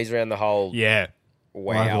LEDs around the whole... Yeah.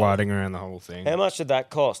 Wow. Lighting around the whole thing. How much did that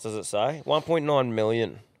cost, does it say? 1.9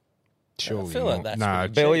 million. Surely I feel like more. that's no,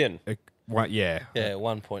 pretty Billion. Yeah,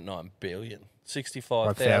 1.9 billion.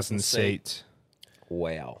 65,000 5,000 seats. seats.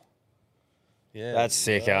 Wow. Yeah. That's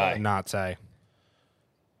sick, eh? Nuts, eh?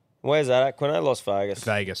 Where's that at, Quino? Las Vegas.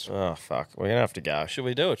 Vegas. Oh, fuck. We're going to have to go. Should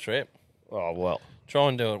we do a trip? Oh, well. Try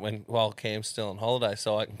and do it while Cam's still on holiday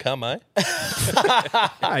so I can come, eh?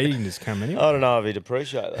 You can just come anyway. I don't know if he'd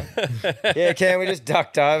appreciate that. Yeah, can we just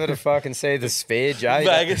ducked over to fucking see the Sphere, Jay?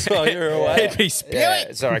 Vegas while you're away. It'd be spewing. Yeah,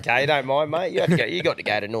 it's okay. Don't mind, mate. You got to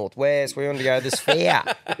go to Northwest. We want to go to the Sphere.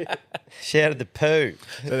 Shout out the poo.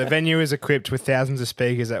 So the venue is equipped with thousands of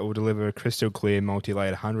speakers that will deliver a crystal clear,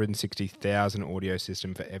 multi-layered 160,000 audio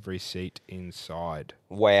system for every seat inside.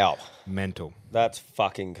 Wow. Mental. That's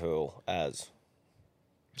fucking cool, as.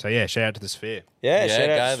 So yeah, shout out to the Sphere. Yeah, Yeah, shout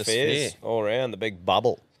go out to the Spheres Sphere. all around, the big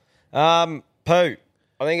bubble. Pooh,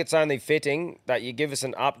 I think it's only fitting that you give us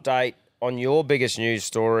an update on your biggest news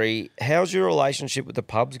story. How's your relationship with the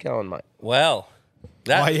pubs going, mate? Well,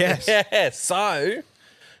 that, Oh, yes. Yeah, so,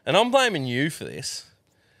 and I'm blaming you for this.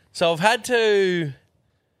 So I've had to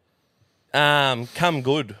come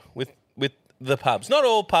good with the pubs. Not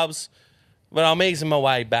all pubs, but I'm easing my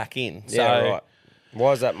way back in. So, Yeah, right.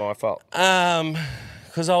 Why is that my fault?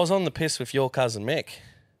 Because I was on the piss with your cousin Mick.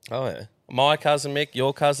 Oh, yeah. My cousin Mick,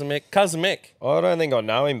 your cousin Mick. Cousin Mick. I don't think I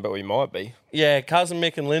know him, but we might be. Yeah, cousin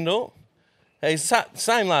Mick and Lyndall. He's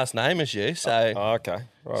same last name as you, so Oh, okay.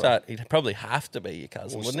 Right. so he'd probably have to be your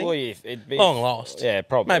cousin, wouldn't Well, he? it'd be Long lost. Yeah,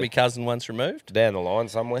 probably. Maybe cousin once removed. down the line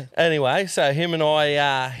somewhere. Anyway, so him and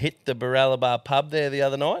I hit the Barella Bar pub there the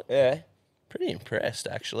other night. Yeah. Pretty impressed,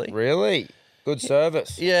 actually. Really? Good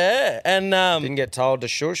service. Yeah, and Didn't get told to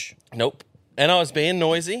shush. nope. And I was being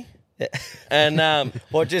noisy. And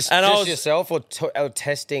Or just And I was- yourself or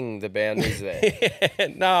testing the boundaries there?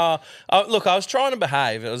 no, look, I was trying to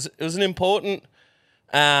behave. It was an important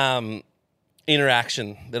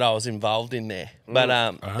interaction that I was involved in there, but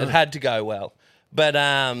it had to go well. But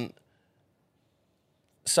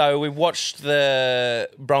so we watched the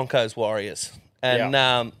Broncos Warriors,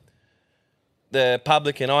 and the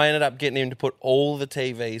publican. I ended up getting him to put all the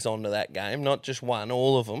TVs onto that game, not just one,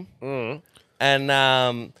 all of them. And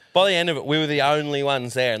by the end of it, we were the only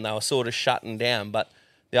ones there, and they were sort of shutting down. But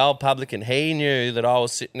the old publican, he knew that I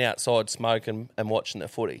was sitting outside smoking and watching the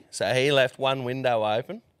footy. So he left one window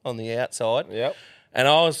open on the outside. Yep. And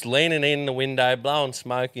I was leaning in the window, blowing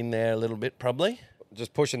smoke in there a little bit probably.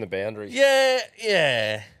 Just pushing the boundaries.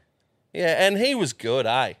 Yeah. And he was good,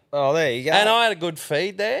 eh? Oh, there you go. And I had a good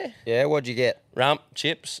feed there. Yeah, what'd you get? Rump,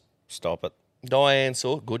 chips, Stop it. Diane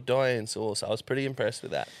sauce, good Diane sauce. I was pretty impressed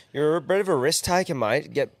with that. You're a bit of a risk taker,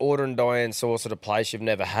 mate. Get ordering Diane sauce at a place you've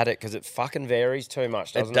never had it because it fucking varies too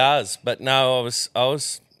much, doesn't It does, but no, I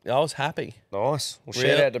was happy. Nice. Well, shout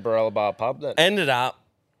Really? out to Barella Bar Pub then. Ended up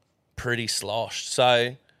pretty sloshed.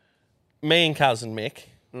 So me and cousin Mick,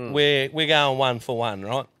 we're going 1 for 1,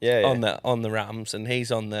 right? Yeah, yeah. On the rums, and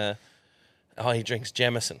he's on the. Oh, he drinks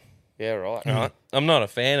Jameson. Yeah, right. Right. I'm not a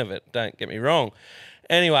fan of it. Don't get me wrong.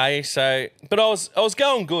 Anyway, but I was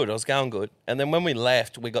going good. And then when we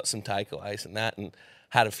left, we got some takeaways and that, and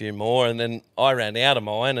had a few more. And then I ran out of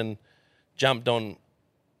mine and jumped on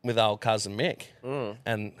with old cousin Mick.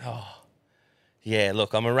 And yeah,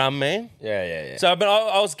 look, I'm a rum man. Yeah. So, but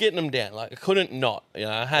I was getting them down. Like I couldn't not. You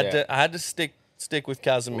know, I had to stick with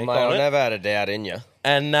cousin Mick Mate, on I it. never had a doubt in you.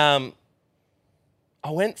 And I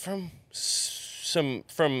went from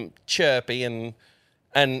chirpy and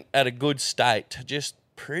at a good state to just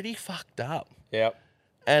pretty fucked up. Yep.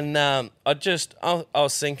 And I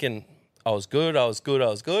was thinking I was good.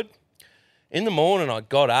 In the morning, I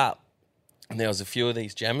got up and there was a few of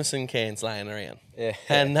these Jameson cans laying around. Yeah.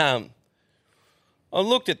 And I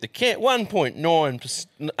looked at the can,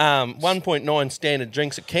 1.9 standard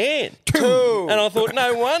drinks a can. Two. And I thought,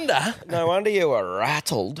 no wonder. No wonder you were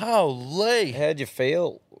rattled. Holy. How'd you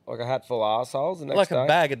feel? Like a hatful of arseholes the next Like day? a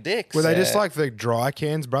bag of dicks. Were they just like the dry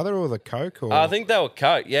cans, brother, or the Coke? Or I think they were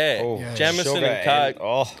Coke, yeah. Oh, Jameson sugar and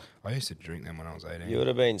Coke. I used to drink them when I was 18. You would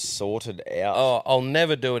have been sorted out. Oh, I'll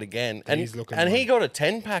never do it again. And He's looking he like- got a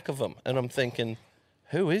 10-pack of them. And I'm thinking,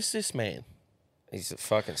 who is this man? He's a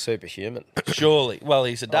fucking superhuman. Surely. Well,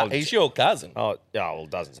 he's your cousin. Oh, yeah, well,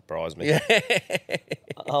 doesn't surprise me.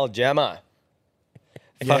 Oh, Jammo.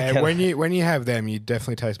 Yeah, when you have them, you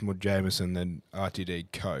definitely taste more Jameson than RTD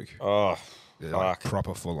Coke. Oh, They're fuck. like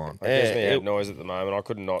proper full on. It gives me Yeah, head noise at the moment. I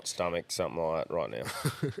could not stomach something like that right now.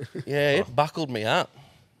 Yeah, it buckled me up.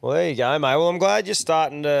 Well, there you go, mate. Well, I'm glad you're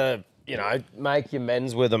starting to, make your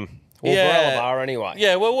amends with them. Well, Yeah. Barella Bar anyway.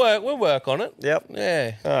 Yeah, we'll work on it. Yep.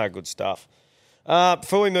 Yeah. Ah, good stuff.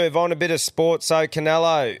 Before we move on, a bit of sport. So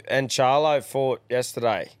Canelo and Charlo fought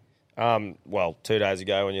yesterday. 2 days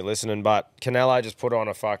ago when you're listening, but Canelo just put on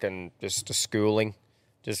a schooling.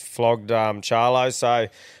 Just flogged Charlo. So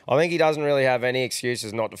I think he doesn't really have any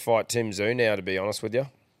excuses not to fight Tim Tszyu now, to be honest with you.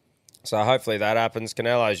 So hopefully that happens.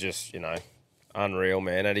 Canelo's just, unreal,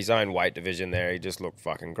 man. At his own weight division there, he just looked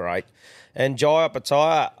fucking great. And Jai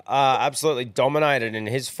Opetaia absolutely dominated in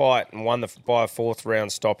his fight and won by a 4th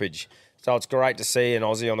round stoppage. So it's great to see an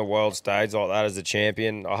Aussie on the world stage like that as a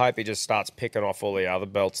champion. I hope he just starts picking off all the other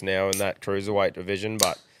belts now in that cruiserweight division.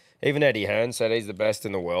 But even Eddie Hearn said he's the best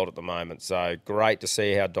in the world at the moment. So great to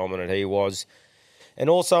see how dominant he was.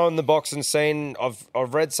 And also in the boxing scene,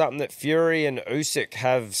 I've read something that Fury and Usyk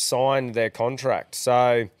have signed their contract.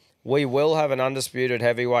 So we will have an undisputed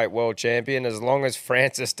heavyweight world champion as long as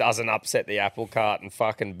Francis doesn't upset the apple cart and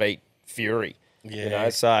fucking beat Fury.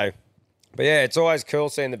 Yeah. But yeah, it's always cool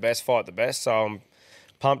seeing the best fight the best, so I'm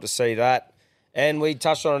pumped to see that. And we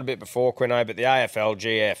touched on it a bit before, Quino, but the AFL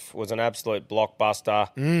GF was an absolute blockbuster.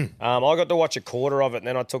 I got to watch a quarter of it, and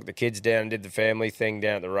then I took the kids down and did the family thing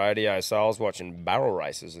down at the rodeo, so I was watching barrel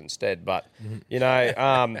races instead. But,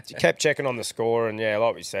 kept checking on the score, and yeah,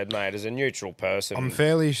 like we said, mate, as a neutral person. I'm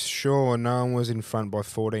fairly sure no one was in front by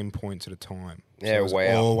 14 points at a time. So Yeah, it was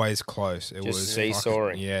wow. always close. It Just was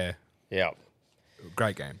seesawing. Yeah, Yeah.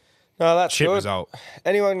 great game. No, that's Shit good. result.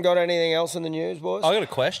 Anyone got anything else in the news, boys? I got a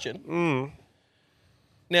question.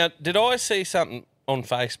 Now, did I see something on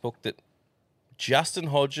Facebook that Justin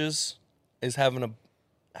Hodges is having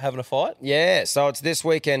a fight? Yeah, so it's this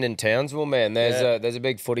weekend in Townsville, man. There's a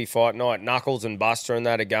big footy fight night. Knuckles and Buster and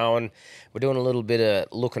that are going. We're doing a little bit of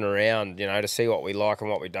looking around, to see what we like and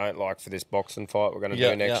what we don't like for this boxing fight we're going to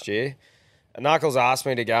do next year. And Knuckles asked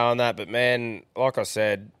me to go on that, but man, like I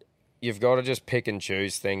said, you've got to just pick and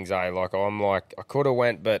choose things, eh? I could have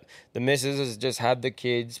went, but the missus has just had the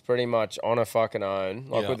kids pretty much on her fucking own,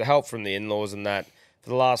 with the help from the in-laws and that, for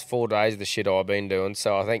the last 4 days, the shit I've been doing.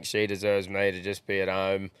 So I think she deserves me to just be at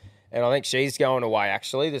home. And I think she's going away,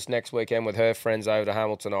 actually, this next weekend with her friends over to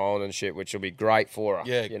Hamilton Island and shit, which will be great for her.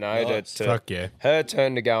 Yeah, nice. Fuck yeah. Her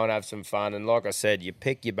turn to go and have some fun. And like I said, you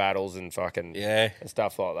pick your battles and fucking and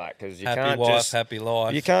stuff like that. Because you Happy can't wife, just, happy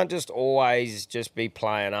life. You can't just always just be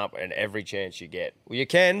playing up in every chance you get. Well, you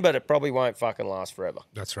can, but it probably won't fucking last forever.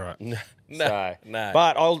 That's right. No.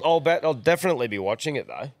 But I'll bet I'll definitely be watching it,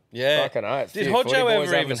 though. Yeah. Fucking oath. Did Few footy Hodjo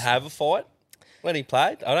boys ever even have a fight when he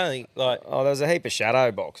played? I don't think Oh, there was a heap of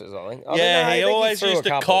shadow boxes, I think. he always used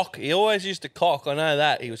to cock. He always used to cock. I know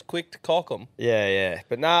that. He was quick to cock them. Yeah.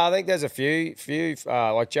 But no, I think there's a few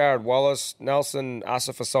like Jared Wallace, Nelson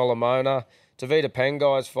Asafa Solomona, Tavita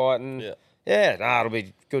Pengai's fighting. Yeah, it'll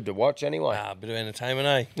be good to watch anyway. A bit of entertainment,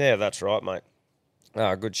 eh? Yeah, that's right, mate.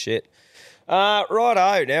 Good shit.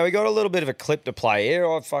 Righto. Now, we got a little bit of a clip to play here.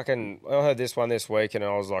 I heard this one this week and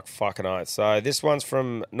I was like, fucking oath. So this one's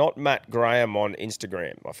from Not Matt Graham on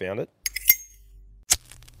Instagram. I found it.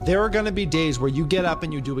 There are going to be days where you get up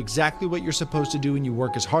and you do exactly what you're supposed to do and you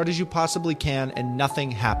work as hard as you possibly can and nothing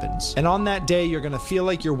happens. And on that day, you're going to feel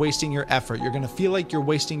like you're wasting your effort. You're going to feel like you're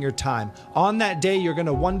wasting your time. On that day, you're going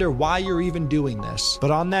to wonder why you're even doing this. But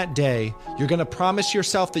on that day, you're going to promise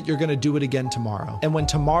yourself that you're going to do it again tomorrow. And when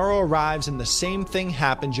tomorrow arrives and the same thing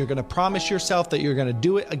happens, you're going to promise yourself that you're going to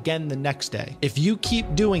do it again the next day. If you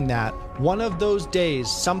keep doing that, one of those days,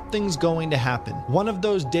 something's going to happen. One of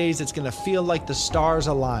those days, it's going to feel like the stars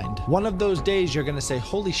align. One of those days you're going to say,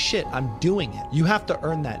 holy shit, I'm doing it. You have to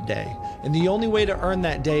earn that day. And the only way to earn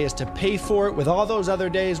that day is to pay for it with all those other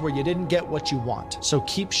days where you didn't get what you want. So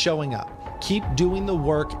keep showing up. Keep doing the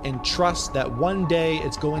work and trust that one day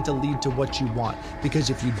it's going to lead to what you want. Because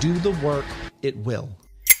if you do the work, it will.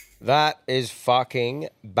 That is fucking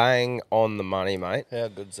bang on the money, mate. How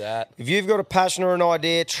good's that? If you've got a passion or an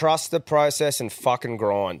idea, trust the process and fucking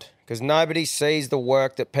grind. Because nobody sees the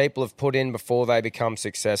work that people have put in before they become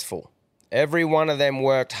successful. Every one of them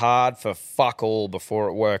worked hard for fuck all before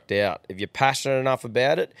it worked out. If you're passionate enough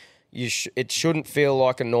about it, it shouldn't feel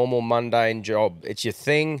like a normal mundane job. It's your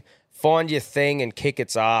thing. Find your thing and kick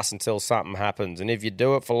its ass until something happens. And if you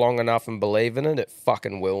do it for long enough and believe in it, it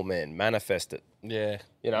fucking will, man. Manifest it. Yeah,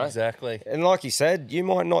 you know? Exactly. And like you said, you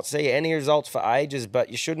might not see any results for ages, but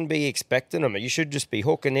you shouldn't be expecting them. You should just be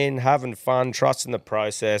hooking in, having fun, trusting the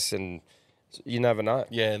process, and you never know.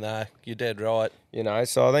 Yeah, no, you're dead right. You know,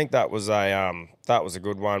 so I think that was a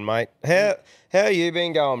good one, mate. How you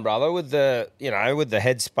been going, brother? With the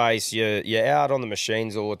headspace, you're out on the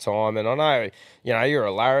machines all the time, and I know you're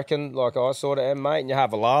a larrikin like I sort of am, mate, and you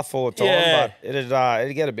have a laugh all the time. Yeah. But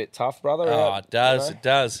it'd get a bit tough, brother. Oh, it does. It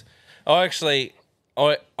does. I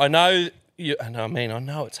know you, and I mean I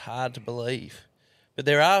know it's hard to believe, but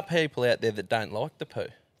there are people out there that don't like the poo.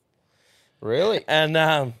 Really?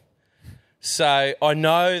 And so I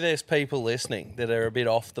know there's people listening that are a bit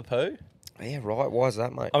off the poo. Yeah, right. Why is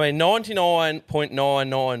that, mate? I mean,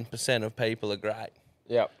 99.99% of people are great.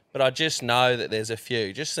 Yep. But I just know that there's a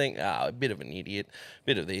few. Just think, a bit of an idiot,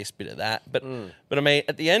 bit of this, bit of that. But I mean,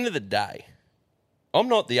 at the end of the day, I'm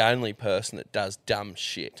not the only person that does dumb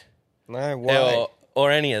shit. No way. Or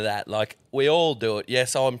any of that. Like, we all do it.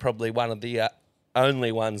 Yes, I'm probably one of the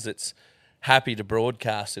only ones that's happy to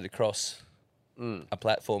broadcast it across a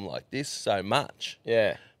platform like this so much.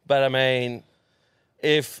 Yeah. But I mean,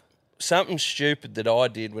 if something stupid that I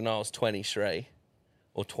did when I was 23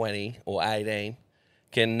 or 20 or 18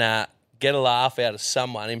 can get a laugh out of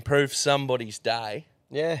someone, improve somebody's day,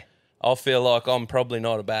 yeah, I feel like I'm probably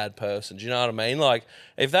not a bad person. Do you know what I mean? Like,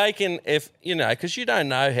 if they can, because you don't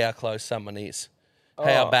know how close someone is,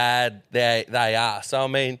 how bad they are. So, I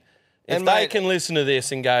mean, if they can listen to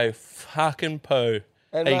this and go, fucking poo,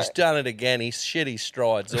 he's done it again, he's shit his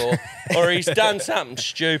strides, or he's done something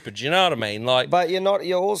stupid, you know what I mean? Like, but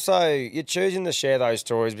you're choosing to share those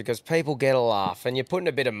stories because people get a laugh, and you're putting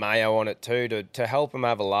a bit of mayo on it too to help them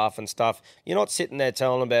have a laugh and stuff. You're not sitting there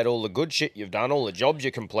telling them about all the good shit you've done, all the jobs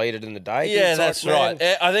you completed in the day. Yeah, that's right.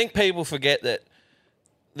 I think people forget that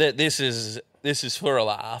this is for a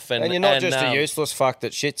laugh, and you're not just a useless fuck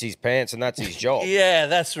that shits his pants and that's his job. Yeah,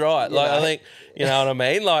 that's right. I think you know what I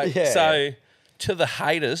mean. Like, yeah. So to the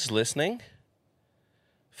haters listening,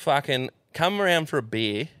 fucking come around for a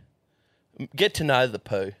beer, get to know the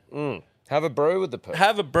poo. Have a brew with the poo.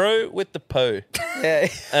 Have a brew with the poo. Yeah.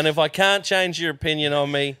 And if I can't change your opinion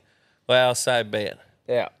on me, well, so be it.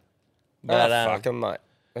 Yeah. But fuck 'em, mate.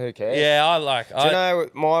 Who cares? Yeah, Do you know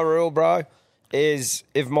my rule, bro? Is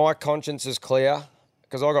if my conscience is clear,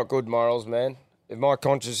 because I got good morals, man. If my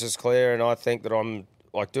conscience is clear and I think that I'm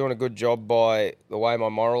like doing a good job by the way my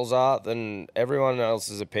morals are, then everyone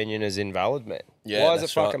else's opinion is invalid, man. Yeah, why does it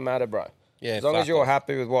that's fucking right. matter, bro? Yeah, as long as fuck you're off.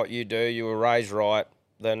 happy with what you do, you were raised right,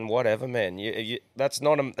 then whatever, man. That's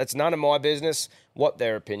none of my business what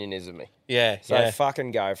their opinion is of me. Yeah, So yeah.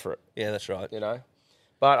 fucking go for it. Yeah, that's right. You know?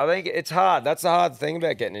 But I think it's hard. That's the hard thing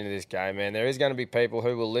about getting into this game, man. There is going to be people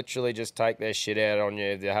who will literally just take their shit out on you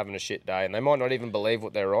if they're having a shit day, and they might not even believe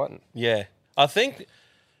what they're writing. Yeah. I think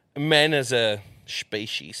men as a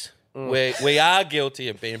species, we are guilty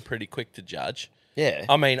of being pretty quick to judge. Yeah.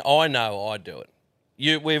 I mean, I know I do it.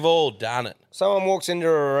 We've all done it. Someone walks into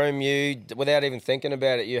a room, without even thinking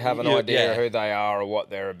about it, you have an idea yeah. of who they are or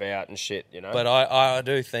what they're about and shit, you know? But I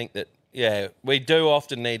do think that, yeah, we do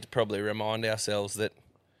often need to probably remind ourselves that,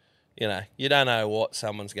 you know, you don't know what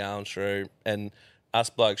someone's going through, and us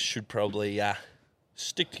blokes should probably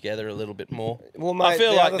stick together a little bit more. Well, mate, I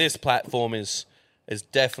feel like this platform is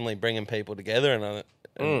definitely bringing people together, and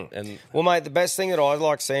Well, mate, the best thing that I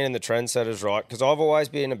like seeing in the trendsetters, right, because I've always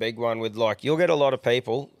been a big one with, like, you'll get a lot of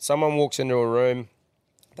people, someone walks into a room,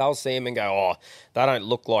 they'll see him and go, oh, they don't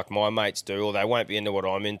look like my mates do, or they won't be into what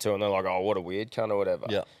I'm into, and they're like, oh, what a weird cunt or whatever.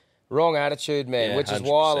 Yeah. Wrong attitude, man, Yeah, which is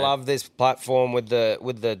why I 100%. love this platform with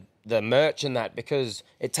the merch and that, because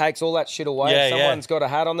it takes all that shit away. Yeah, If someone's got a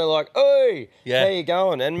hat on, they're like, hey, Yeah. how you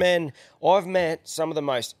going? And, man, I've met some of the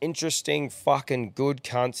most interesting fucking good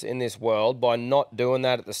cunts in this world by not doing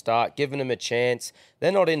that at the start, giving them a chance.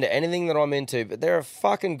 They're not into anything that I'm into, but they're a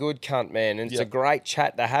fucking good cunt, man, and it's a great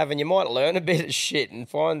chat to have, and you might learn a bit of shit and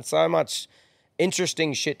find so much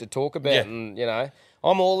interesting shit to talk about. Yeah. And, you know,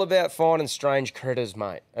 I'm all about finding strange critters,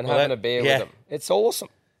 mate, and having a beer with them. It's awesome.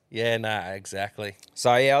 Yeah, no, exactly.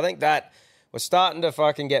 So, yeah, I think that we're starting to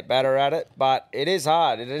fucking get better at it, but it is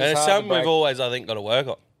hard. It is And it's hard to something break. we've always, I think, got to work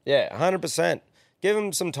on. Yeah, 100%. Give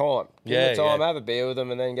them some time. Give them Yeah, time, yeah. have a beer with them,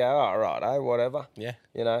 and then go, oh, right, whatever. Yeah.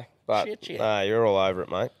 You know, but Shit, yeah. nah, you're all over it,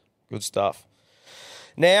 mate. Good stuff.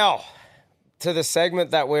 Now, to the segment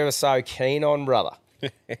that we were so keen on, brother.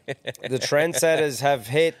 The trendsetters have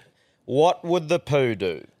hit What Would the Poo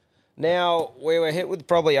Do? Now, we were hit with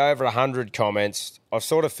probably over 100 comments. I've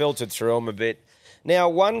sort of filtered through them a bit. Now,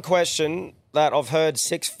 one question that I've heard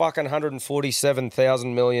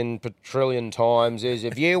 147,000 million trillion times is,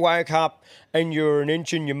 if you woke up and you were an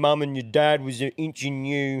inch and your mum and your dad was an inch in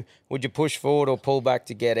you, would you push forward or pull back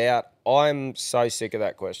to get out? I'm so sick of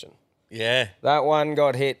that question. Yeah. That one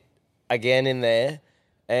got hit again in there,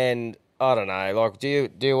 and I don't know. Like, do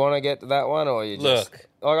you want to get to that one, or you just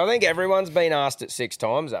like? I think everyone's been asked it 6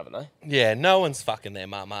 times, haven't they? Yeah, no one's fucking their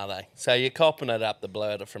mum, are they? So you're copping it up the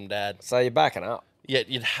blurter from dad. So you're backing up. Yet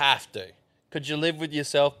you'd have to. Could you live with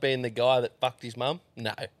yourself being the guy that fucked his mum?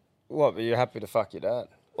 No. What? But you're happy to fuck your dad?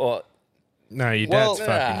 Or No, your dad's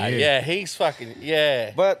fucking you. yeah, he's fucking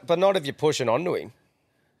But not if you're pushing onto him.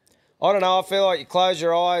 I don't know. I feel like you close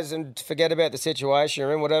your eyes and forget about the situation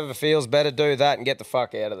you're in. Whatever feels better, do that and get the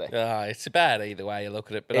fuck out of there. It's bad either way you look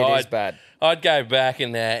at it. But It is bad. I'd go back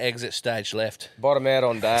and exit stage left. Bottom out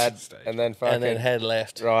on dad, and then fucking And then head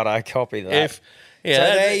left. Right, I copy that. If yeah, so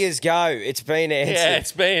that- there you go. It's been answered. Yeah,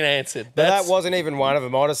 it's been answered. But that wasn't even one of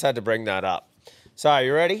them. I just had to bring that up. So,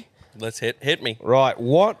 you ready? Let's hit me. Right.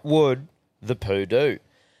 What would the poo do?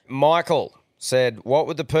 Michael said, what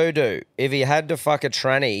would the poo do? If he had to fuck a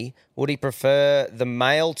tranny, would he prefer the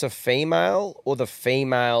male to female or the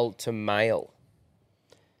female to male?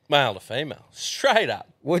 Male to female. Straight up.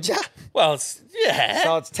 Would ya? Well, it's yeah.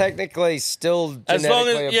 So it's technically still As long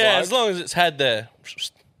genetically as a yeah, bloke? as long as it's had the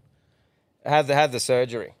Have the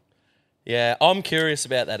surgery. yeah, I'm curious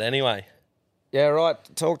about that anyway. Yeah, right.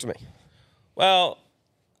 Talk to me. Well,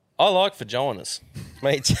 I like vaginas.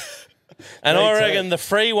 Me too. And Me I too. reckon the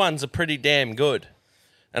free ones are pretty damn good.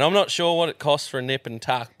 And I'm not sure what it costs for a nip and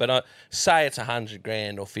tuck, but I say it's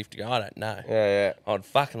 $100,000 or $50,000. I don't know. Yeah. I'd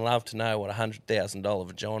fucking love to know what a $100,000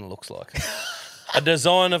 vagina looks like. A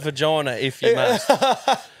designer vagina, if you must.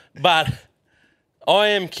 But I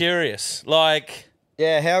am curious. Like,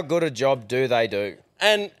 Yeah, how good a job do they do?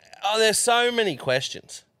 and there's so many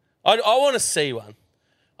questions. I want to see one.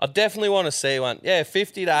 I definitely want to see one. Yeah,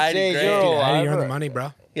 50 to 80 Jeez, grand. you're all Hey, you're on over the it. money,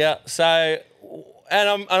 bro. Yeah. So, and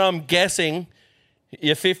I'm guessing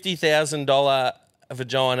your $50,000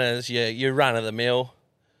 vaginas, your run of the mill.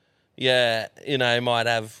 Yeah, might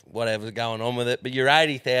have whatever's going on with it, but your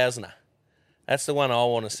 80,000er. That's the one I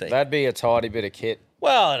want to see. That'd be a tidy bit of kit.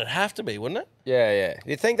 Well, it'd have to be, wouldn't it? Yeah.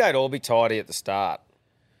 You'd think they'd all be tidy at the start.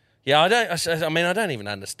 Yeah, I don't even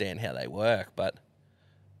understand how they work, but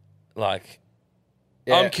like,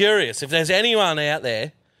 Yeah. I'm curious if there's anyone out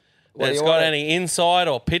there Well, that's you got wanna- any insight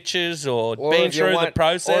or pictures or Or been if you through won- the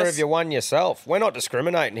process. Or if you won yourself. We're not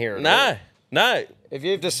discriminating here at all. No. If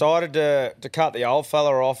you've decided to cut the old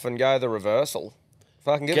fella off and go the reversal,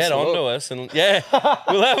 fucking give us Get a on look. to us and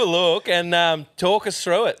we'll have a look and talk us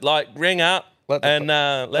through it. Like, ring up Let us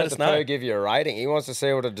the know. poo give you a rating. He wants to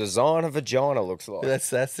see what a designer vagina looks like.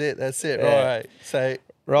 That's it. Yeah. Right. So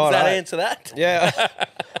Right, does that eh? answer that? Yeah,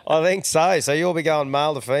 I think so. So you'll be going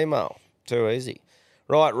male to female. Too easy.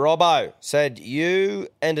 Right, Robbo said, you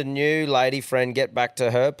and a new lady friend get back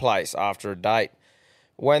to her place after a date.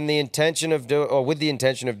 With the intention of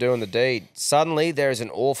doing the deed, suddenly there is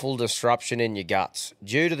an awful disruption in your guts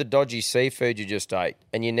due to the dodgy seafood you just ate,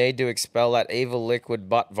 and you need to expel that evil liquid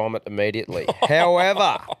butt vomit immediately.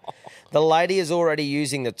 However, the lady is already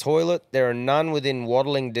using the toilet, there are none within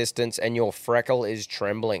waddling distance, and your freckle is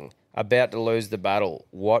trembling, about to lose the battle.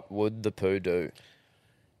 What would the poo do?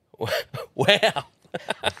 Wow.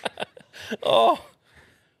 Oh.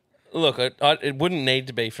 Look, it wouldn't need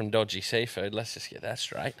to be from dodgy seafood. Let's just get that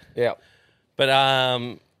straight. Yeah. But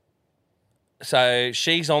so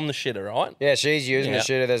she's on the shitter, right? Yeah, she's using Yeah. the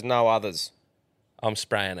shitter. There's no others. I'm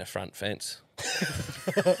spraying her front fence.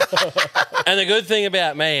 And the good thing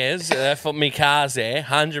about me is, for me car's there,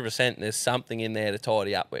 100% there's something in there to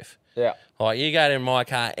tidy up with. Yeah. Like, you go to my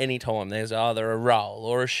car anytime, there's either a roll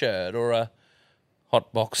or a shirt or a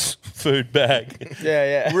hot box food bag.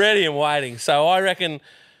 Yeah. Ready and waiting. So I reckon,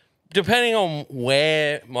 depending on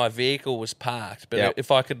where my vehicle was parked, but if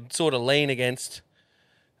I could sort of lean against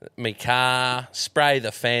me car, spray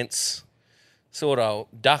the fence, sort of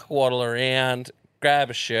duck waddle around, grab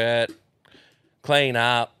a shirt, clean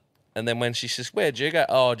up, and then when she says, "Where'd you go?"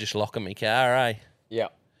 "Oh, just locking me car, eh?" Yeah.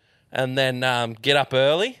 And then get up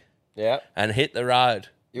early Yeah. and hit the road.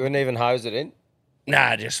 You wouldn't even hose it in?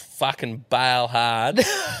 Nah, just fucking bail hard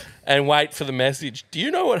and wait for the message. "Do you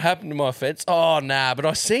know what happened to my fence?" "Oh, nah, but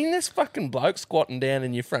I seen this fucking bloke squatting down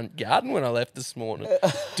in your front garden when I left this morning."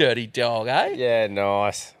 "Dirty dog, eh?" Yeah,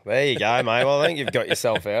 nice. There you go, mate. Well, I think you've got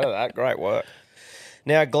yourself out of that. Great work.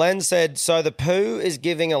 Now, Glenn said, so the poo is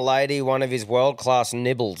giving a lady one of his world-class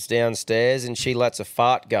nibbles downstairs and she lets a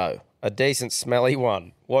fart go. A decent smelly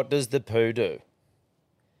one. What does the poo do?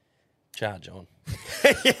 Charge on.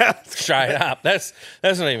 Straight up. That's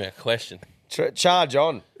not even a question. Charge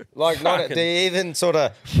on. Like, not, do you even sort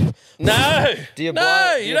of... No. Do you no,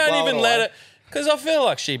 blow, you don't blow even it let away? it... Because I feel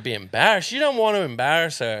like she'd be embarrassed. You don't want to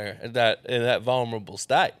embarrass her in that vulnerable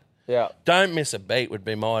state. Yeah. Don't miss a beat would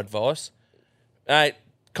be my advice. Mate,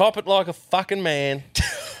 cop it like a fucking man.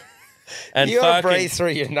 And You got to fucking- breathe through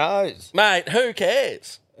your nose. Mate, who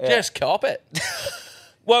cares? Just cop it.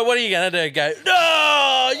 Well, what are you going to do? Go,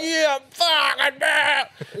 "No, yeah, fucking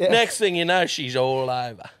no." Next thing you know, she's all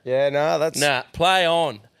over. Yeah, no, that's... Nah, play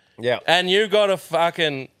on. Yeah. And you got to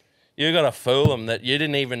fool them that you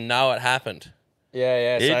didn't even know it happened.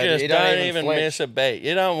 Yeah. You so just you don't even flinch. miss a beat.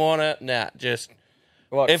 You don't want it. Nah, just,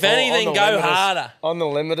 What, if on anything, the go limiter- harder. On the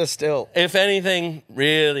limiter still. If anything,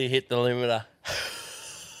 really hit the limiter.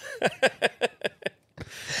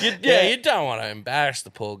 You don't want to embarrass the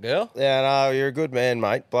poor girl. Yeah, no, you're a good man,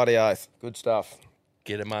 mate. Bloody oath. Good stuff.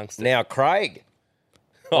 Get amongst it. Now, Craig.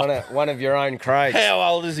 One of your own Craigs. How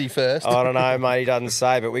old is he first? I don't know, mate. He doesn't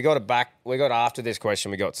say, but we got after this question,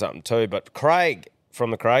 we got something too. But Craig from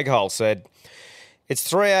the Craig hole said, it's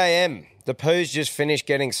 3 a.m. The poo's just finished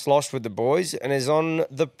getting sloshed with the boys and is on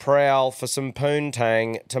the prowl for some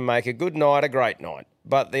poontang to make a good night a great night.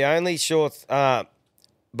 But the only sure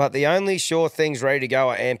things ready to go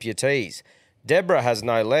are amputees. Deborah has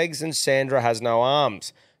no legs and Sandra has no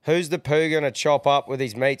arms. Who's the poo going to chop up with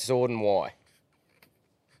his meat sword and why?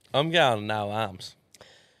 I'm going no arms.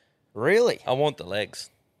 Really? I want the legs.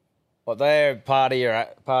 Well, they're part of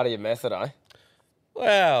your method, eh?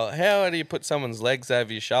 Well, how do you put someone's legs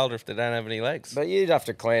over your shoulder if they don't have any legs? But you'd have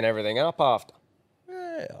to clean everything up after.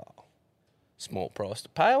 Well, small price to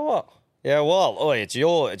pay or what? Yeah, well, it's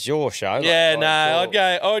your show. Yeah, like, no, it's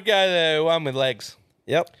your- I'd go the one with legs.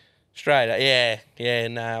 Yep. Straight up. Yeah,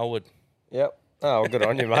 no, I would. Yep. Oh, well, good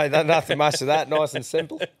on you, mate. Nothing much of that. Nice and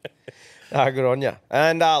simple. Oh, good on you.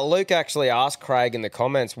 And Luke actually asked Craig in the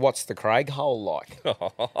comments, what's the Craig hole like?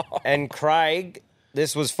 And Craig,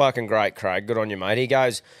 this was fucking great, Craig. Good on you, mate. He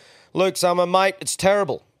goes, Luke Summer, mate, it's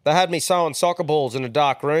terrible. They had me sewing soccer balls in a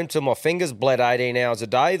dark room till my fingers bled 18 hours a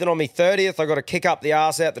day. Then on me 30th, I got to kick up the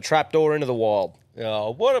arse out the trapdoor into the wild.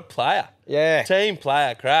 Oh, what a player. Yeah. Team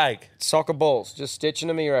player, Craig. Soccer balls, just stitching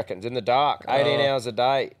them, he reckons, in the dark, 18 hours a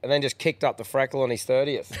day. And then just kicked up the freckle on his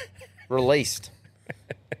 30th. Released.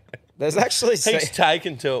 There's actually... He's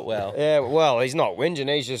taken to it well. Yeah, well, he's not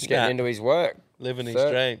whinging. He's just getting into his work. Living his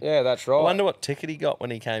So, dream. Yeah, that's right. I wonder what ticket he got when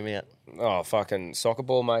he came out. Oh, fucking soccer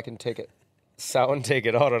ball making ticket. Sewing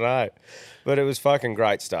ticket, I don't know. But it was fucking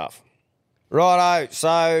great stuff. Righto,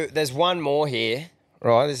 so there's one more here.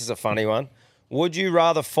 Right, this is a funny one. Would you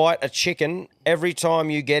rather fight a chicken every time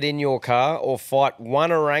you get in your car or fight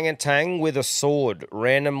one orangutan with a sword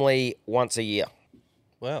randomly once a year?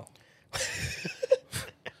 Well,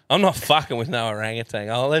 I'm not fucking with no orangutan.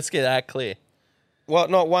 Oh, let's get that clear. Well,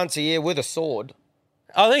 not once a year with a sword.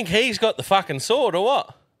 I think he's got the fucking sword or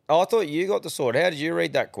what? Oh, I thought you got the sword. How did you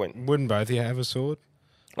read that, Quinn? Wouldn't both of you have a sword?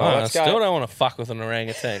 Oh, I let's go. still don't want to fuck with an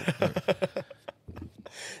orangutan.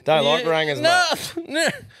 Don't like orangutans, mate. No.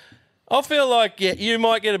 I feel like you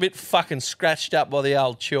might get a bit fucking scratched up by the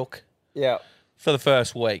old chook Yeah. for the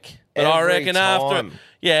first week. But I Every reckon time. after...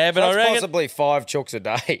 Yeah, but That's I reckon... possibly 5 chooks a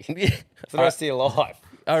day for the rest of your life.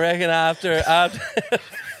 I reckon after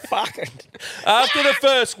Fucking. after the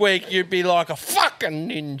first week, you'd be like a fucking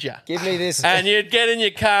ninja. Give me this. And you'd get in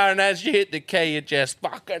your car, and as you hit the key, you'd just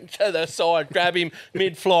fucking to the side, grab him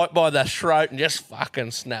mid-flight by the throat, and just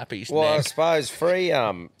fucking snap his Well, I neck. suppose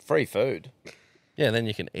free food. Yeah, then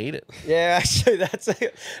you can eat it. Yeah, actually,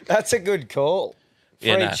 that's a good call.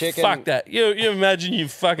 Yeah, Free no, chicken. fuck that. You imagine you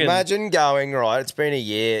fucking... Imagine going, right, it's been a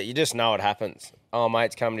year. You just know it happens. Oh,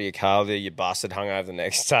 mate's coming to your car with you. You're busted, hungover the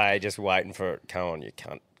next day, just waiting for it. Come on, you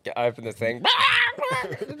cunt. Open the thing.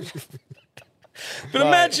 But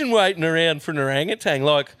imagine waiting around for an orangutan,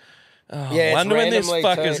 like... Oh, Yeah, I it's wonder when this randomly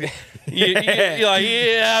fucker's... too.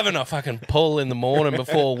 You're having a fucking pull in the morning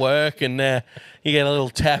before work and you get a little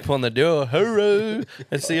tap on the door. Hello,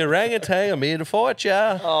 it's the orangutan. I'm here to fight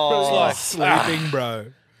ya. Oh, It's like, Sleeping, bro.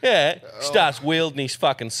 yeah, starts wielding his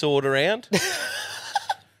fucking sword around.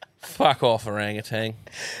 Fuck off, orangutan.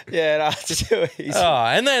 Yeah, no, it's too easy. Oh,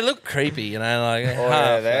 and they look creepy, you know, like... Oh,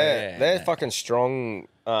 yeah, they're fucking strong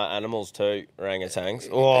animals too, orangutans.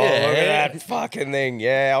 Oh, Yeah. look at that fucking thing.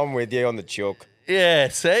 Yeah, I'm with you on the chook. Yeah,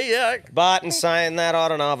 see, yeah. But in saying that, I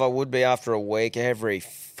don't know if I would be after a week every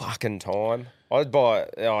fucking time. I'd buy...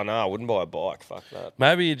 Oh, no, I wouldn't buy a bike. Fuck that.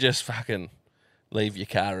 Maybe you just fucking leave your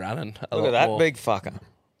car running. Look at that big fucker.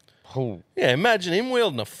 Ooh. Yeah, imagine him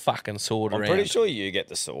wielding a fucking sword I'm around. pretty sure you get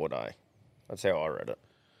the sword, eh? That's how I read it.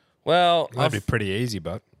 Well, That'd be pretty easy,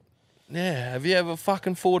 but yeah, have you ever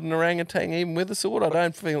fucking fought an orangutan even with a sword? I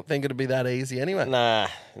don't think it'd be that easy anyway. Nah,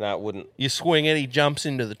 it wouldn't. You swing it, he jumps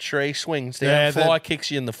into the tree, swings down, Yeah, fly they're kicks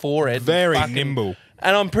you in the forehead. very fucking- nimble.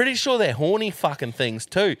 And I'm pretty sure they're horny fucking things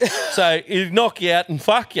too. So he'd knock you out and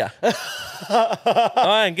fuck you.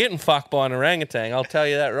 I ain't getting fucked by an orangutan, I'll tell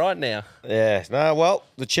you that right now. Yeah. No, well,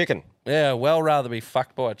 the chicken. Yeah, well rather be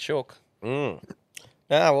fucked by a chook.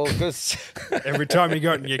 Ah, well, good. Every time you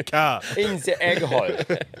got in your car. In the egg hole.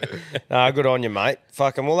 Nah, good on you, mate.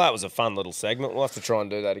 Fucking, well, that was a fun little segment. We'll have to try and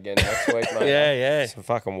do that again next week, mate. Yeah, yeah. Some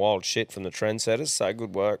fucking wild shit from the trendsetters. So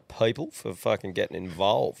good work, people, for fucking getting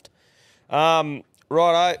involved.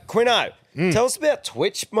 Righto. Quino, tell us about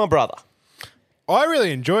Twitch, my brother. I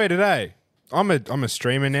really enjoy it today. I'm a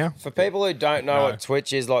streamer now. For people who don't know No. what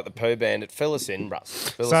Twitch is, like the Pooh Bandit, fill us in, Russ.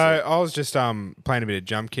 Fill So us in. I was just playing a bit of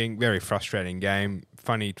Jump King. Very frustrating game.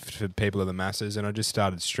 Funny for people of the masses. And I just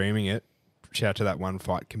started streaming it. Shout out to that one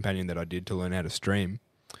fight companion that I did to learn how to stream.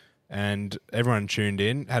 And everyone tuned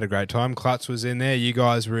in. Had a great time. Klutz was in there. You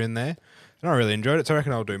guys were in there. And I really enjoyed it. So I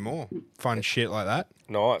reckon I'll do more fun shit like that.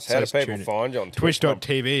 Nice. So How do just people tune in. find you on Twitch?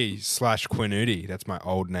 Twitch.tv/Quinudi. That's my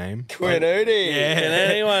old name. Quinudi. Can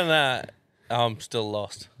anyone... I'm still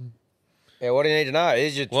lost. Yeah, what do you need to know?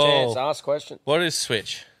 Here's your Whoa. chance. Ask questions. What is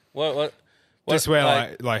Switch? What Just where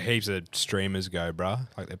like- like heaps of streamers go, bruh.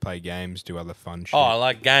 Like they play games, do other fun shit. Oh,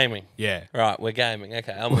 like gaming. Yeah. Right, we're gaming.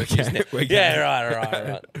 Okay, I'm with you now. we're Yeah,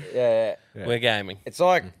 gaming. right. Yeah. We're gaming. It's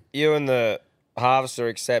like you and the Harvester,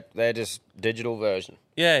 except they're just digital version.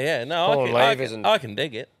 Yeah. No, Pulling levers and- I can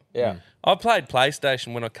dig it. Yeah. I played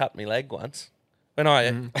PlayStation when I cut my leg once. When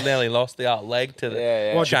I nearly lost the old leg to the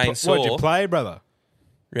Yeah. chainsaw. What'd you play, brother?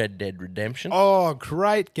 Red Dead Redemption. Oh,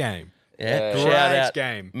 great game. yeah. yeah. Shout Great out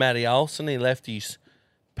game. Matty Olsen. He left his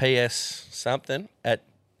PS something at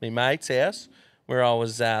my mate's house where I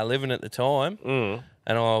was living at the time. And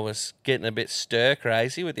I was getting a bit stir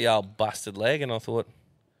crazy with the old busted leg. And I thought,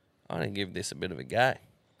 I didn't give this a bit of a go.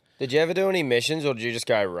 Did you ever do any missions, or did you just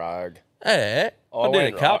go rogue? Yeah, I did a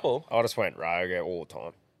went couple. I just went rogue all the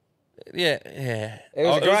time. Yeah. It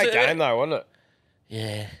was Oh, a great game, though, wasn't it?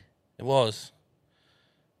 Yeah, it was.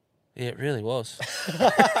 Yeah, it really was.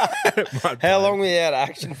 How long were you out of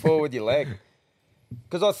action for with your leg?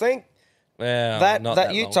 Because I think Well, that not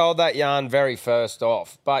that you long. told that yarn very first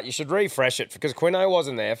off, but you should refresh it because Quino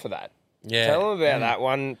wasn't there for that. Yeah. Tell him about that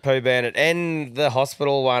one, Pooh Bandit, and the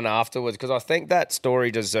hospital one afterwards, because I think that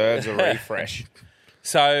story deserves a refresh.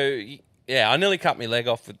 So, yeah, I nearly cut my leg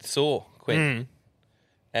off with the saw, quick.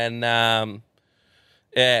 And,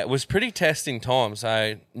 yeah, it was pretty testing time.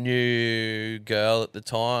 So, new girl at the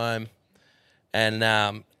time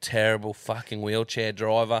and terrible fucking wheelchair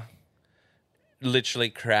driver. Literally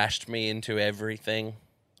crashed me into everything.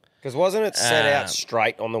 Because wasn't it set out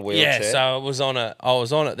straight on the wheelchair? Yeah, so I was on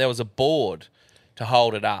it. There was a board to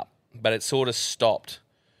hold it up, but it sort of stopped,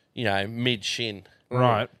 mid shin.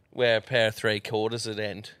 Right. Where a pair of 3/4 would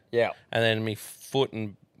end. Yeah. And then my foot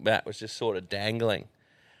and that was just sort of dangling.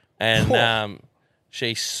 And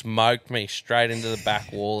she smoked me straight into the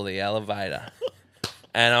back wall of the elevator.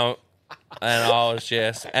 And I was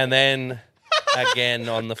just, and then again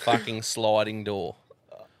on the fucking sliding door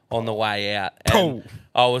on the way out. And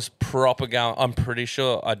I was proper going, I'm pretty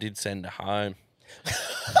sure I did send her home.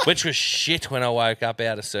 Which was shit when I woke up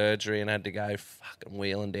out of surgery and had to go fucking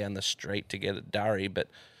wheeling down the street to get a durry. But,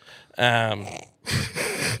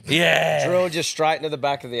 yeah. Drilled you straight into the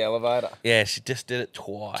back of the elevator. Yeah, she just did it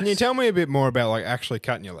twice. Can you tell me a bit more about like actually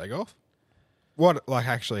cutting your leg off? What like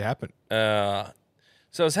actually happened?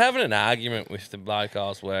 So I was having an argument with the bloke I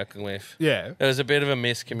was working with. Yeah. There was a bit of a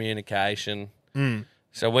miscommunication.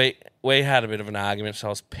 So we had a bit of an argument, so I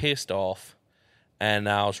was pissed off and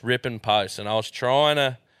I was ripping posts and I was trying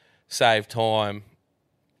to save time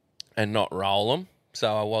and not roll them.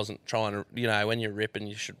 So I wasn't trying to, when you're ripping,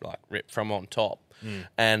 you should like rip from on top.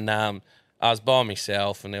 And I was by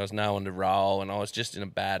myself and there was no one to roll and I was just in a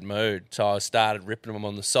bad mood. So I started ripping them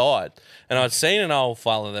on the side. And I'd seen an old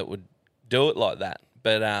fella that would do it like that.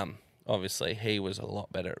 But obviously he was a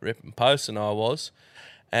lot better at ripping posts than I was.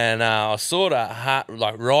 And I sort of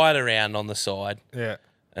like right around on the side. Yeah.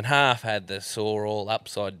 And half had the saw all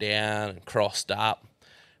upside down and crossed up.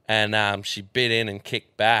 And she bit in and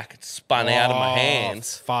kicked back. It spun out of my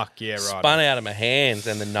hands. Fuck, yeah, right. Spun out of my hands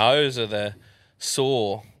and the nose of the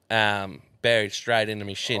saw buried straight into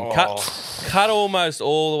my shin. Cut almost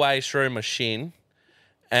all the way through my shin.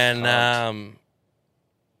 And...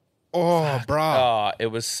 bro. it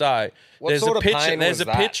was so. There's a picture. There's a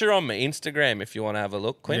picture on my Instagram if you want to have a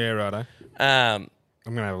look, Clint. Yeah, righto. I'm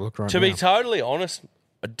gonna have a look right now. To be totally honest,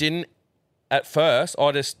 I didn't. At first,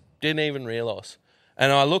 I just didn't even realise.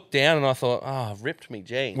 And I looked down and I thought, I've ripped my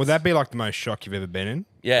jeans. Would that be like the most shock you've ever been in?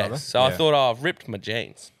 Yeah. brother? So I thought, I've ripped my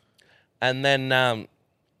jeans. And then I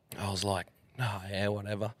was like, yeah,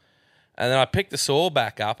 whatever. And then I picked the saw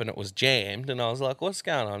back up and it was jammed. And I was like, what's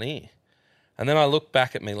going on here? And then I looked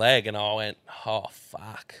back at my leg and I went, oh,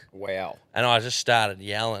 fuck. Wow. And I just started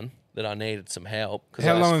yelling that I needed some help.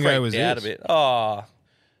 How long ago was out this? A bit. Oh, a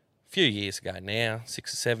few years ago now,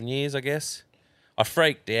 6 or 7 years, I guess. I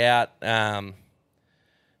freaked out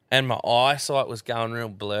and my eyesight was going real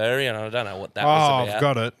blurry and I don't know what that was about. I've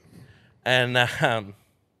got it. And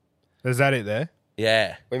Is that it there?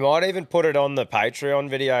 yeah. We might even put it on the Patreon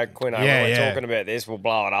video, Quinn. Yeah, when we're yeah. talking about this, we'll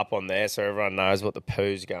blow it up on there so everyone knows what the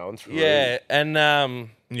poo's going through. Yeah, and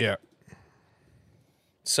Yeah.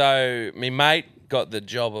 so my mate got the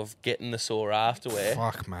job of getting the saw afterwear.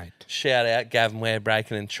 Fuck, mate. Shout out Gavin Ware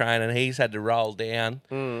breaking and training. He's had to roll down.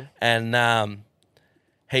 And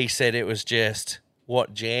he said it was just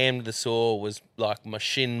what jammed the saw was like my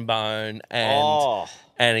shin bone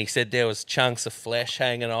and he said there was chunks of flesh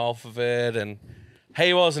hanging off of it and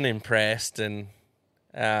he wasn't impressed and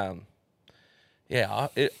I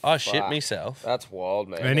shit myself. That's wild,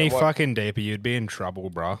 man. Any fucking deeper, you'd be in trouble,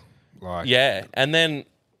 bro. Like, Yeah, and then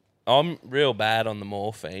I'm real bad on the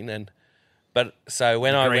morphine but so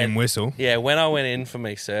when I green whistle. Yeah, when I went in for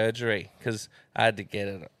my surgery, because I had to get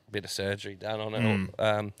a bit of surgery done on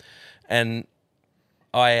it, and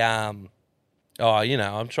I,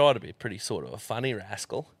 I'm trying to be pretty sort of a funny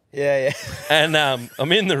rascal. Yeah. And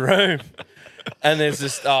I'm in the room, and there's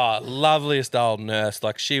this loveliest old nurse.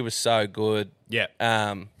 Like, she was so good. Yeah.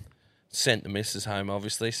 Sent the missus home,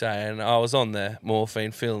 obviously, saying I was on the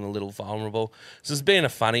morphine, feeling a little vulnerable. So it's being a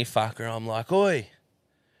funny fucker. I'm like, oi,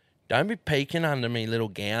 don't be peeking under me little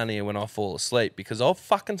gown here when I fall asleep because I've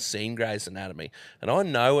fucking seen Grey's Anatomy and I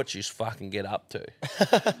know what you fucking get up to.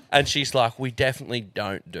 And she's like, we definitely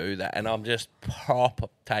don't do that. And I'm just proper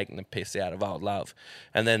taking the piss out of old love.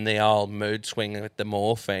 And then the old mood swing with the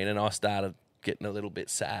morphine and I started getting a little bit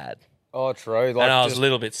sad. Oh, true. Like, and I was a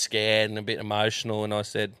little bit scared and a bit emotional and I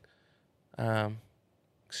said,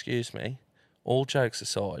 excuse me, all jokes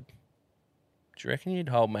aside, do you reckon you'd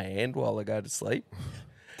hold my hand while I go to sleep?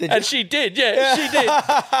 And she did, yeah, she did.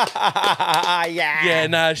 Yeah,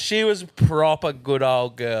 no, she was a proper good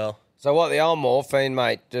old girl. So what, the old morphine,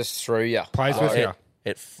 mate, just threw you? Plays with you.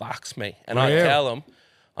 It fucks me. And I tell them,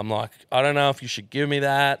 I'm like, I don't know if you should give me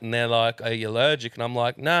that. And they're like, are you allergic? And I'm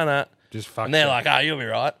like, no. Just fuck. And they're like, oh, you'll be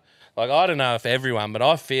right. Like, I don't know if everyone, but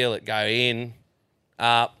I feel it go in,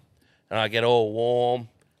 up, and I get all warm,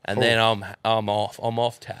 and then I'm off. I'm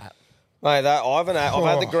off tap. Mate, I've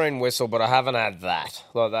had the green whistle, but I haven't had that.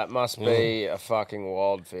 Like, that must be a fucking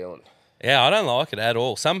wild feeling. Yeah, I don't like it at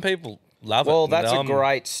all. Some people love it. Well, that's a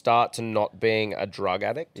great start to not being a drug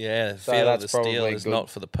addict. Yeah, the So feel of that's the steel probably is good. not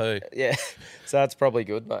for the poo. Yeah, so that's probably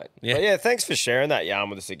good, mate. Yeah. But yeah, thanks for sharing that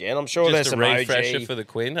yarn with us again. I'm sure there's Just a some refresher OG. for the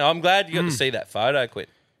Quinn. I'm glad you got to see that photo, Quinn.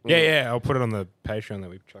 Yeah, I'll put it on the Patreon that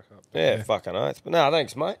we chuck up. Yeah, fucking oath. But no,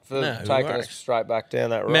 thanks, mate, for No taking worries. us straight back down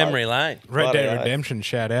that road. Memory lane. Red Bloody Dead oath. Redemption,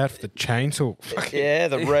 shout out for the chainsaw. Yeah,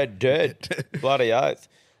 the Red Dead. Bloody oath.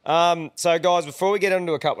 So, guys, before we get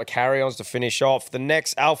into a couple of carry-ons to finish off, the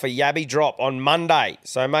next Alpha Yabby drop on Monday.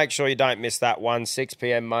 So make sure you don't miss that one, 6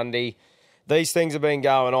 p.m. Monday. These things have been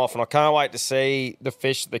going off, and I can't wait to see the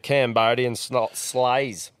fish the Cambodian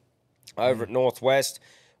slays over at Northwest.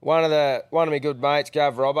 One of my good mates,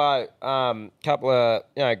 Gav Robbo, couple of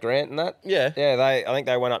Grant and that. Yeah. Yeah, I think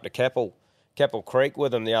they went up to Keppel Keppel Creek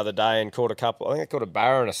with him the other day and caught a couple. I think I caught a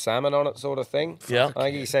barra and a salmon on it, sort of thing. Yeah. I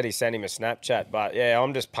think he said he sent him a Snapchat. But yeah,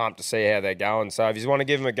 I'm just pumped to see how they're going. So if you want to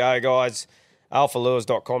give them a go, guys,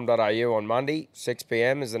 alphalures.com.au on Monday, 6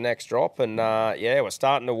 p.m. is the next drop. And we're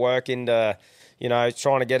starting to work into,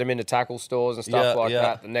 trying to get them into tackle stores and stuff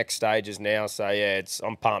that. The next stage is now. So yeah,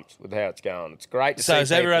 I'm pumped with how it's going. It's great to see. So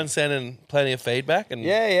is everyone sending plenty of feedback and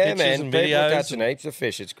man? and People videos catching heaps of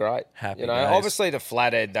fish. It's great. Happy days. days. Obviously the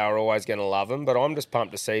flathead, they were always going to love them, but I'm just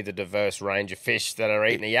pumped to see the diverse range of fish that are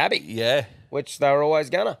eating a yabby. Yeah. Which they were always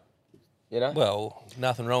gonna. Well,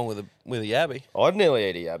 nothing wrong with a yabby. I'd nearly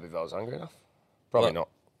eat a yabby if I was hungry enough. Probably not.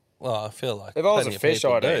 Well, I feel like if I was a fish,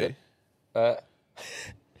 I'd eat it.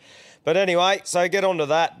 But anyway, so get on to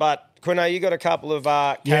that. But Quino, you got a couple of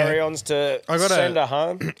carry-ons to send her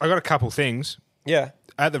home. I got a couple things. Yeah.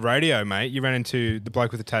 At the radio, mate, you ran into the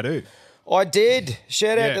bloke with the tattoo. I did.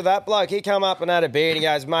 Shout out to that bloke. He come up and had a beer and he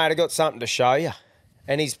goes, mate, I got something to show you.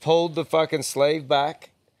 And he's pulled the fucking sleeve back.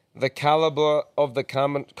 The calibre of the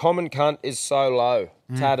common cunt is so low.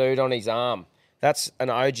 Tattooed on his arm. That's an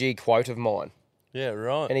OG quote of mine. Yeah,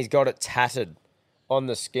 right. And he's got it tatted on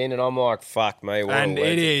the skin, and I'm like, fuck me. What and a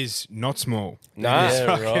it is not small. No.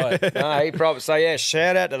 Yeah, right. No, he probably. So, yeah,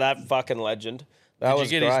 shout out to that fucking legend. That was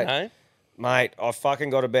Did you get great. his name? Mate, I fucking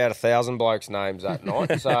got about 1,000 blokes' names that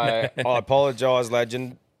night. So, I apologise,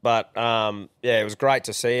 legend. But, it was great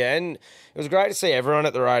to see you. And it was great to see everyone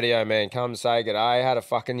at the radio, man, come say g'day, had a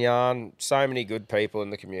fucking yarn. So many good people in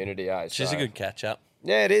the community, eh? She's a good catch-up.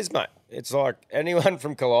 Yeah, it is, mate. It's like anyone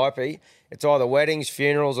from Calliope, it's either weddings,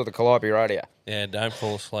 funerals, or the Calliope radio. Yeah, don't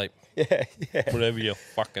fall asleep. Yeah. Whatever you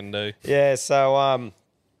fucking do. Yeah, so,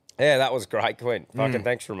 that was great, Quinn. Fucking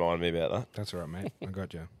thanks for reminding me about that. That's all right, mate. I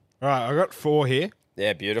got you. All right, I got 4 here.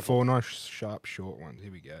 Yeah, beautiful. 4 nice, sharp, short ones.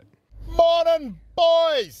 Here we go. Morning,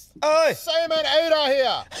 boys. Oi. Seaman Eater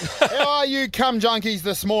here. How are you, cum junkies,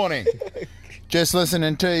 this morning? Just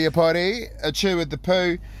listening to your potty, a chew with the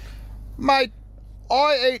poo. Mate,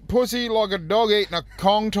 I eat pussy like a dog eating a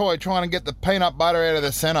Kong toy trying to get the peanut butter out of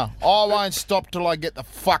the centre. I won't stop till I get the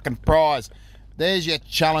fucking prize. There's your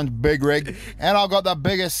challenge, Big Rig. And I've got the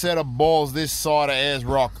biggest set of balls this side of Ayers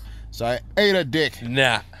Rock. So eat a dick.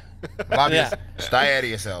 Nah. Love you. Stay out of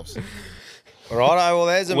yourselves. Righto, well,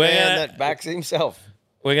 there's a man that backs himself.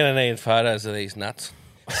 We're going to need photos of these nuts.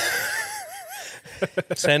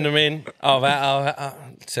 Send them in. I'll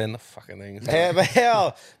send the fucking things.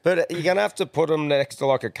 But you're going to have to put them next to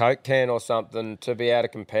like a Coke can or something to be able to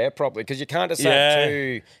compare properly, because you can't just have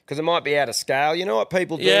two, because it might be out of scale. You know what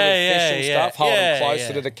people do with fish and stuff? Hold them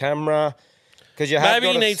closer to the camera. Maybe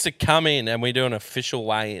he needs to come in and we do an official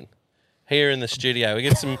weigh-in here in the studio. We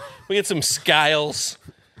get some scales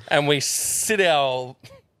and we sit our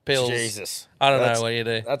pills. Jesus. I don't know what you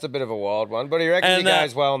do. That's a bit of a wild one, but he reckons he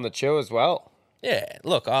goes well on the chew as well. Yeah,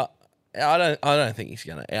 look, I don't think he's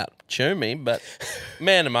going to out-chew me, but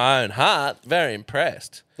man of my own heart, very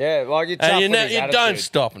impressed. Yeah, like you don't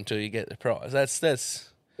stop until you get the prize. That's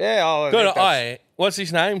yeah. Good. What's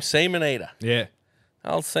his name? Seaman Eater. Yeah.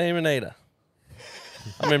 Old Seaman Eater.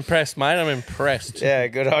 I'm impressed, mate. I'm impressed. Yeah,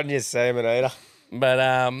 good on you, Seaman Eater.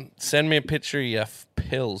 But send me a picture of your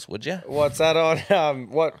pills, would you? What's that on? How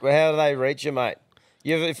do they reach you, mate?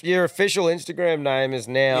 If your official Instagram name is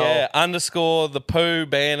now _ the poo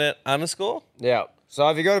bandit _ Yeah. So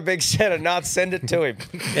if you got a big set of nuts, send it to him.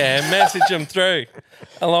 Yeah, message him through,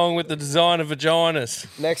 along with the design of vaginas.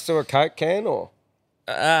 Next to a Coke can, or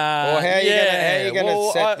how are you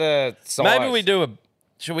gonna set the size? Maybe we do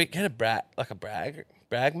should we get a brag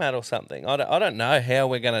mat or something? I don't know how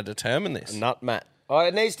we're going to determine this. A nut mat. Oh,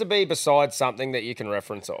 it needs to be beside something that you can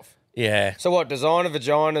reference off. Yeah. So what? Design of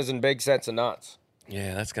vaginas and big sets of nuts.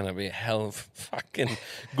 Yeah, that's going to be a hell of fucking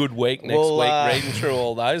good week next week, reading through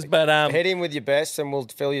all those. But head in with your best and we'll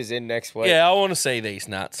fill you in next week. Yeah, I want to see these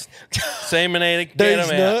nuts. Seaman Eater, get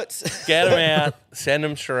them out. Get them out. Send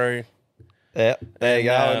them through. Yeah, there you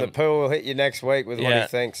go. And the poo will hit you next week with what he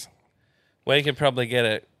thinks. We could probably get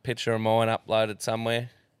a picture of mine uploaded somewhere.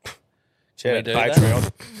 Can we do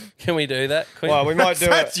Patreon? Can we do that? Well, we might do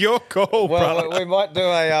That's your call, well, bro. We might do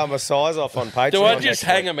a size off on Patreon. Do I just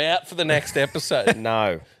hang them out for the next episode?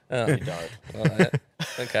 No. Oh, you don't.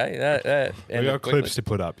 Okay. We got clips to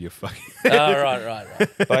put up, you fucking... Right.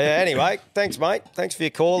 But yeah, anyway, thanks, mate. Thanks for your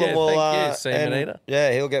call. Yeah, and we'll, thank you, Seaman Eater.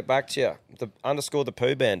 Yeah, he'll get back to you. The _the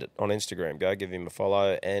poo bandit on Instagram. Go give him a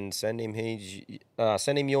follow and send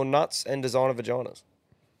him your nuts and design of vaginas.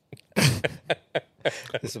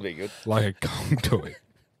 This will be good. Like a Kong toy.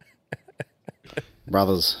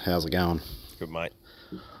 Brothers, how's it going? Good, mate.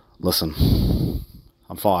 Listen,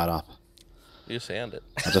 I'm fired up. You sound it.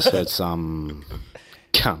 I just heard some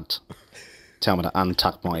cunt tell me to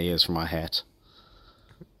untuck my ears from my hat.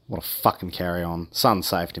 What a fucking carry on. Sun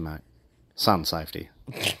safety, mate. Sun safety.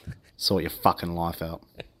 Sort your fucking life out.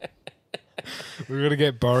 We're gonna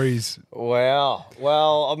get Boris. Wow.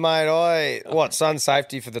 Well, mate, sun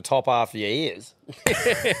safety for the top half of your ears?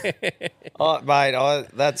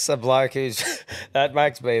 That's a bloke that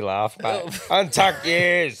makes me laugh, mate. Untuck your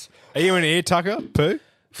ears. Are you an ear tucker, Pooh?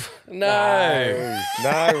 No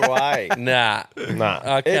way. Nah. Nah.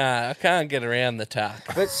 I can't get around the tuck.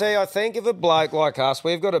 But see, I think if a bloke like us,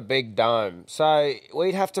 we've got a big dome, so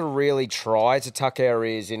we'd have to really try to tuck our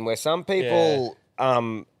ears in, where some people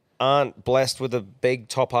aren't blessed with a big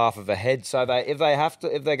top half of a head. So if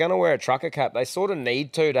they're going to wear a trucker cap, they sort of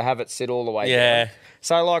need to have it sit all the way down.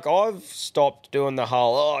 So like I've stopped doing the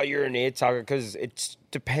whole, you're an ear tucker, because it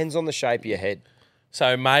depends on the shape of your head.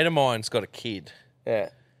 So a mate of mine's got a kid.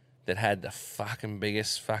 Yeah. That had the fucking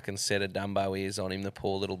biggest fucking set of Dumbo ears on him, the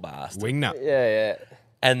poor little bastard. Wingnut. Yeah.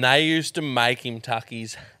 And they used to make him tuck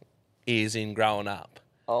his ears in growing up.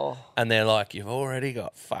 Oh. And they're like, you've already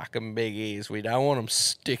got fucking big ears. We don't want them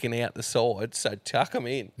sticking out the sides, so tuck them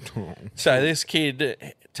in. So this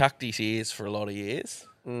kid tucked his ears for a lot of years.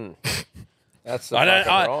 That's the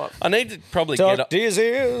right. I need to probably tucked his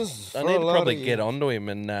ears. I need to probably get onto him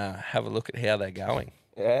and have a look at how they're going.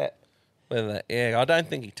 Yeah. I don't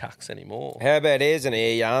think he tucks anymore. How about here's an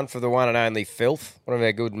ear yarn for the one and only Filth, one of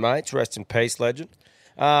our good mates, rest in peace, legend.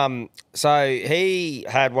 So he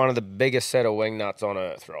had one of the biggest set of wing nuts on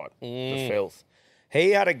earth, right? The Filth.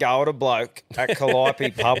 He had a go at a bloke at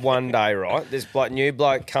Calliope pub one day, right? This new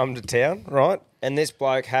bloke come to town, right? And this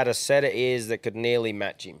bloke had a set of ears that could nearly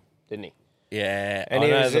match him, didn't he? Yeah, I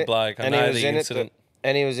know the bloke. I know the incident.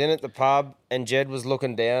 And he was in at the pub, and Jed was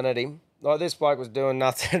looking down at him. Like, this bloke was doing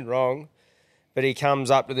nothing wrong. But he comes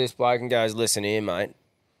up to this bloke and goes, listen here, mate.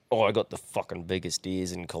 I got the fucking biggest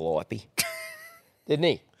ears in Calliope. Didn't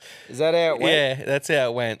he? Is that how it went? Yeah, that's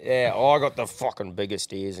how it went. Yeah, I got the fucking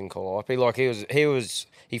biggest ears in Calliope. Like,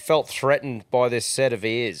 he felt threatened by this set of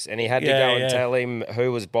ears, and he had to go and tell him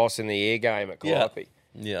who was boss in the ear game at Calliope.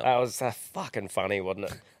 Yeah. That was fucking funny, wasn't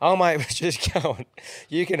it? Oh, mate, was just going,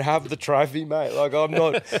 you can have the trophy, mate. Like, I'm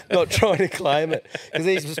not trying to claim it. Because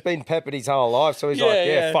he's just been peppered his whole life. So he's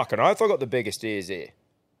fucking oath, I got the biggest ears here.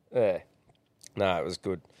 Yeah. No, it was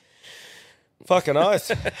good. Fucking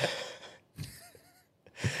oath.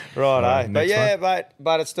 Right, but yeah,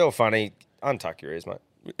 but it's still funny. Untuck your ears, mate.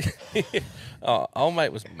 Old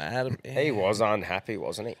mate was mad at me. He was unhappy,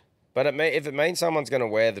 wasn't he? But if it means someone's going to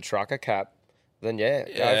wear the trucker cap, then go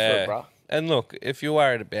for it, bro. And look, if you're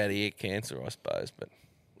worried about ear cancer, I suppose, but...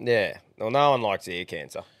 Yeah. Well, no one likes ear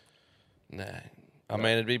cancer. No. I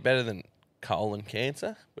mean, it'd be better than colon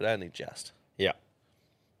cancer, but only just. Yeah.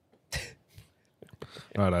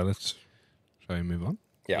 Righto, let's shall we move on?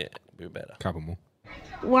 Yeah. Be better. Couple more.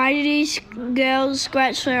 Why do these girls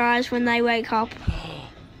scratch their eyes when they wake up?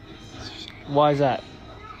 Why is that?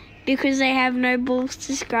 Because they have no balls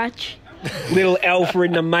to scratch. Little alpha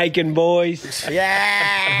in the making, boys.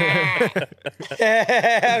 Yeah.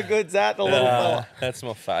 How good's that, the little fella? That's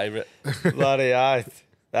my favourite. Bloody oath.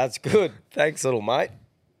 That's good. Thanks, little mate.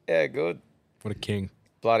 Yeah, good. What a king.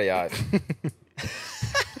 Bloody oath.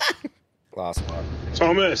 Last one.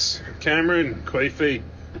 Thomas, Cameron, Queefy.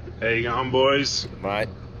 How you going, boys? Mate.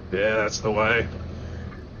 Yeah, that's the way.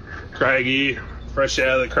 Craigie, fresh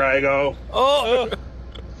out of the Craigo. Oh!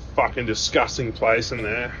 Fucking disgusting place in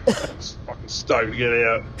there. Fucking stoked to get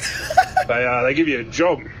out. They give you a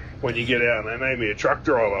job when you get out, and they made me a truck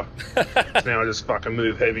driver. So now I just fucking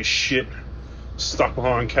move heavy shit. Stuck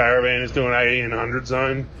behind caravans doing 80 and 100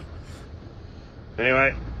 zone.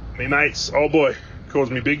 Anyway, me mates, old boy,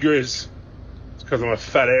 calls me Big Grizz. It's because I'm a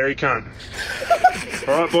fat hairy cunt.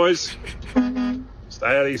 Alright, boys. Stay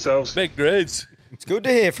out of yourselves. Big Grizz. It's good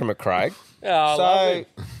to hear from a Craig. I love it.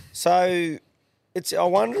 So I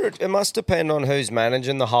wonder, it must depend on who's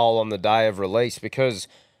managing the hole on the day of release, because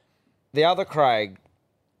the other Craig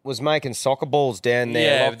was making soccer balls down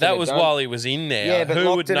there. Yeah, that was while he was in there. Yeah, but who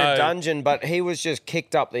locked would in know? a dungeon, but he was just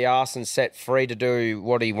kicked up the arse and set free to do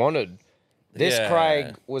what he wanted. This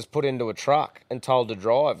Craig was put into a truck and told to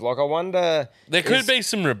drive. Like, I wonder... There could be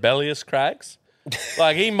some rebellious Craigs.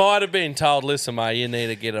 Like, he might have been told, listen, mate, you need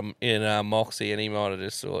to get him in Moxie, and he might have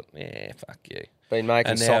just thought, yeah, fuck you. Been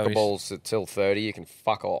making And now soccer he's- balls until 30, you can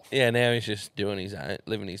fuck off. Yeah, now he's just doing his own,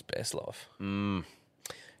 living his best life.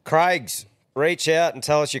 Craigs, reach out and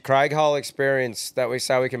tell us your Craig Hole experience that we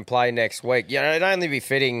can play next week. You know, it'd only be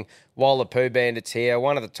fitting while the Pooh Bandit's here,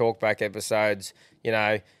 one of the talkback episodes, you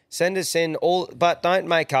know, send us in all, but don't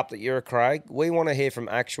make up that you're a Craig. We want to hear from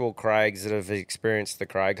actual Craigs that have experienced the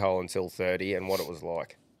Craig Hole until 30 and what it was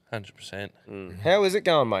like. 100%. How is it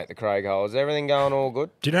going, mate, the Craig Hole? Is everything going all good?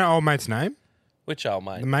 Do you know old mate's name? Which old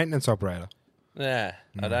mate? The maintenance operator. Nah,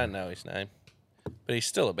 I don't know his name. But he's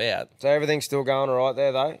still about. So everything's still going all right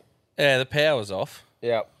there, though? Yeah, the power's off.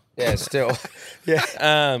 Yep. Yeah, still. Yeah.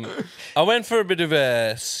 I went for a bit of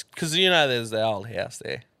a... Because, there's the old house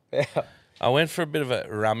there. Yeah. I went for a bit of a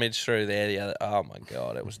rummage through there the other... Oh, my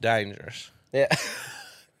God, it was dangerous. Yeah.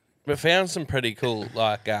 But found some pretty cool,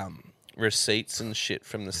 receipts and shit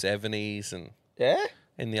from the 70s and... Yeah?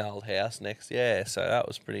 In the old house next. Yeah, so that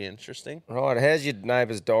was pretty interesting. Right. How's your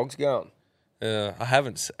neighbour's dogs going?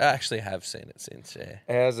 I actually have seen it since, yeah.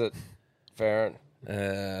 How's it faring?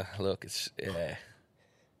 Look, it's... Yeah.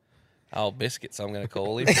 Old Biscuits, I'm going to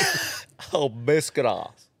call him. Old Biscuit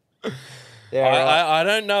ass. Yeah, I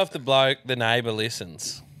don't know if the neighbour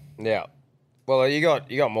listens. Yeah. Well, you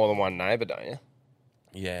got more than one neighbour, don't you?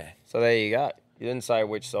 Yeah. So there you go. You didn't say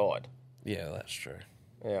which side. Yeah, that's true.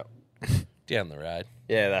 Yeah. Down the road.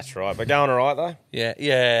 Yeah, that's right. But going all right, though?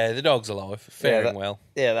 Yeah, the dog's alive. Faring well.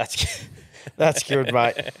 Yeah, that's good,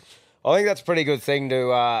 mate. I think that's a pretty good thing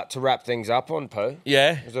to wrap things up on, Pooh.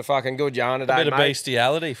 Yeah. It was a fucking good yarn today, A bit mate. of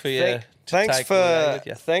bestiality for you.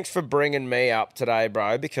 Thanks for bringing me up today,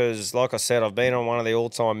 bro, because like I said, I've been on one of the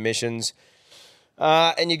all-time missions.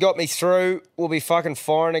 And you got me through. We'll be fucking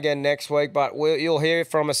firing again next week, but you'll hear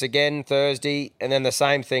from us again Thursday, and then the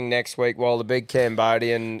same thing next week while the big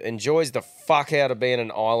Cambodian enjoys the fuck out of being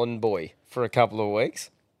an island boy for a couple of weeks.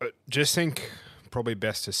 Just think, probably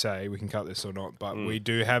best to say, we can cut this or not, but we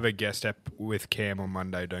do have a guest ep with Cam on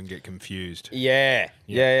Monday. Don't get confused. Yeah,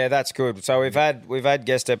 that's good. So we've had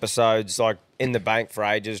guest episodes like in the bank for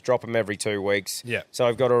ages. Drop them every 2 weeks. Yeah. So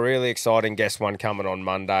I've got a really exciting guest one coming on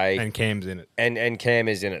Monday, And Cam's in it. and Cam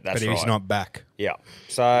is in it. That's But right. he's not back. Yeah.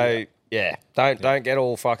 So don't get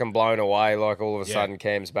all fucking blown away like all of a sudden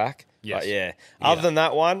Cam's back. Yes. But other than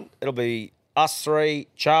that one, it'll be us three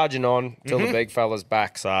charging on till the big fella's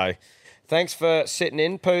back. So thanks for sitting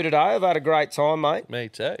in, Pooh, today. I've had a great time, mate. Me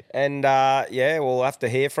too. And we'll have to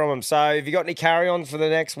hear from him. So have you got any carry-ons for the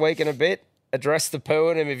next week and a bit? Address the Pooh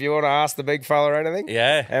and him if you want to ask the big fella or anything.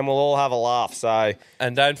 Yeah. And we'll all have a laugh. So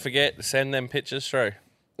And don't forget to send them pictures through.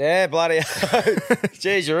 yeah, bloody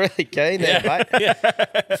Jeez, you're really keen there, mate. Yeah.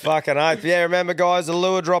 Fucking oath. Yeah, remember, guys, the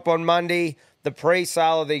lure drop on Monday. The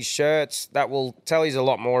pre-sale of these shirts, that will tell you a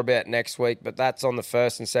lot more about next week, but that's on the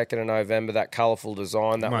 1st and 2nd of November, that colourful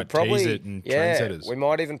design. That Might will probably tease it in Trendsetters. We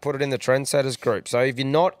might even put it in the Trendsetters group. So if you're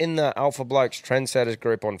not in the Alpha Blokes Trendsetters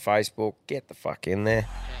group on Facebook, get the fuck in there.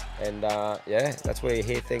 And that's where you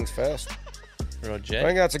hear things first. Roger. I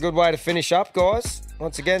think that's a good way to finish up, guys.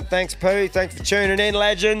 Once again, thanks, Pooh. Thanks for tuning in,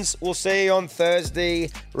 legends. We'll see you on Thursday.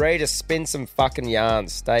 Ready to spin some fucking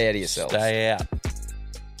yarns. Stay out of yourselves. Stay out.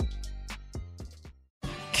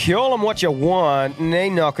 Call them what you want, knee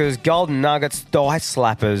knockers, golden nuggets, thigh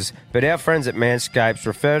slappers, but our friends at Manscaped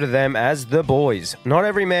refer to them as the boys. Not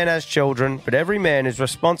every man has children, but every man is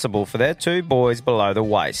responsible for their 2 boys below the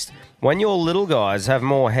waist. When your little guys have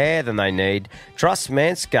more hair than they need, trust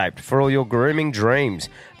Manscaped for all your grooming dreams.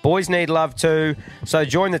 Boys need love too, so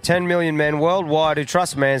join the 10 million men worldwide who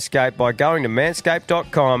trust Manscaped by going to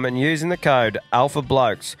manscaped.com and using the code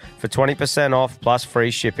ALPHABLOKES for 20% off plus free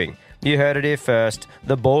shipping. You heard it here first.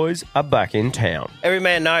 The boys are back in town. Every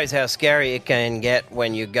man knows how scary it can get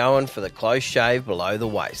when you're going for the close shave below the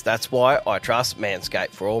waist. That's why I trust Manscaped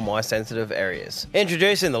for all my sensitive areas.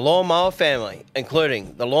 Introducing the Lawnmower family,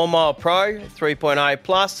 including the Lawnmower Pro 3.0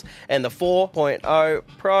 Plus and the 4.0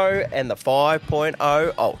 Pro and the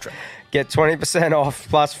 5.0 Ultra. Get 20% off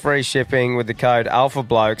plus free shipping with the code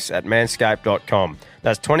ALPHABLOKES at manscaped.com.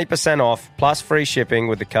 That's 20% off plus free shipping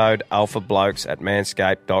with the code ALPHABLOKES at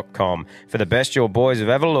manscaped.com. For the best your boys have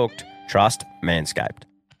ever looked, trust Manscaped.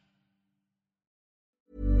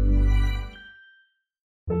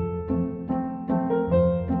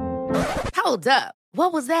 Hold up.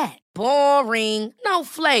 What was that? Boring. No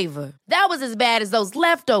flavor. That was as bad as those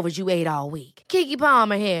leftovers you ate all week. Keke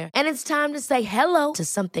Palmer here, and it's time to say hello to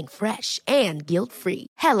something fresh and guilt-free.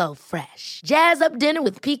 Hello Fresh. Jazz up dinner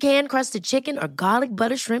with pecan-crusted chicken or garlic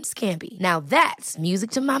butter shrimp scampi. Now that's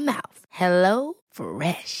music to my mouth. Hello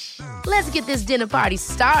Fresh. Let's get this dinner party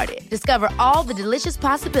started. Discover all the delicious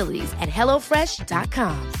possibilities at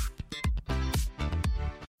hellofresh.com.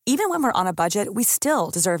 Even when we're on a budget, we still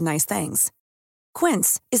deserve nice things.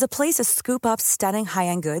 Quince is a place to scoop up stunning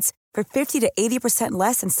high-end goods for 50 to 80%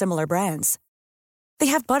 less than similar brands. They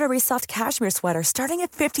have buttery soft cashmere sweaters starting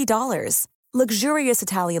at $50, luxurious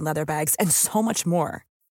Italian leather bags, and so much more.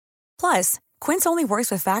 Plus, Quince only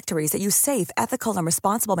works with factories that use safe, ethical, and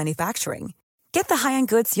responsible manufacturing. Get the high-end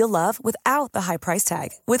goods you'll love without the high price tag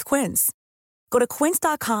with Quince. Go to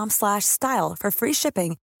quince.com/style for free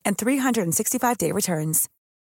shipping and 365-day returns.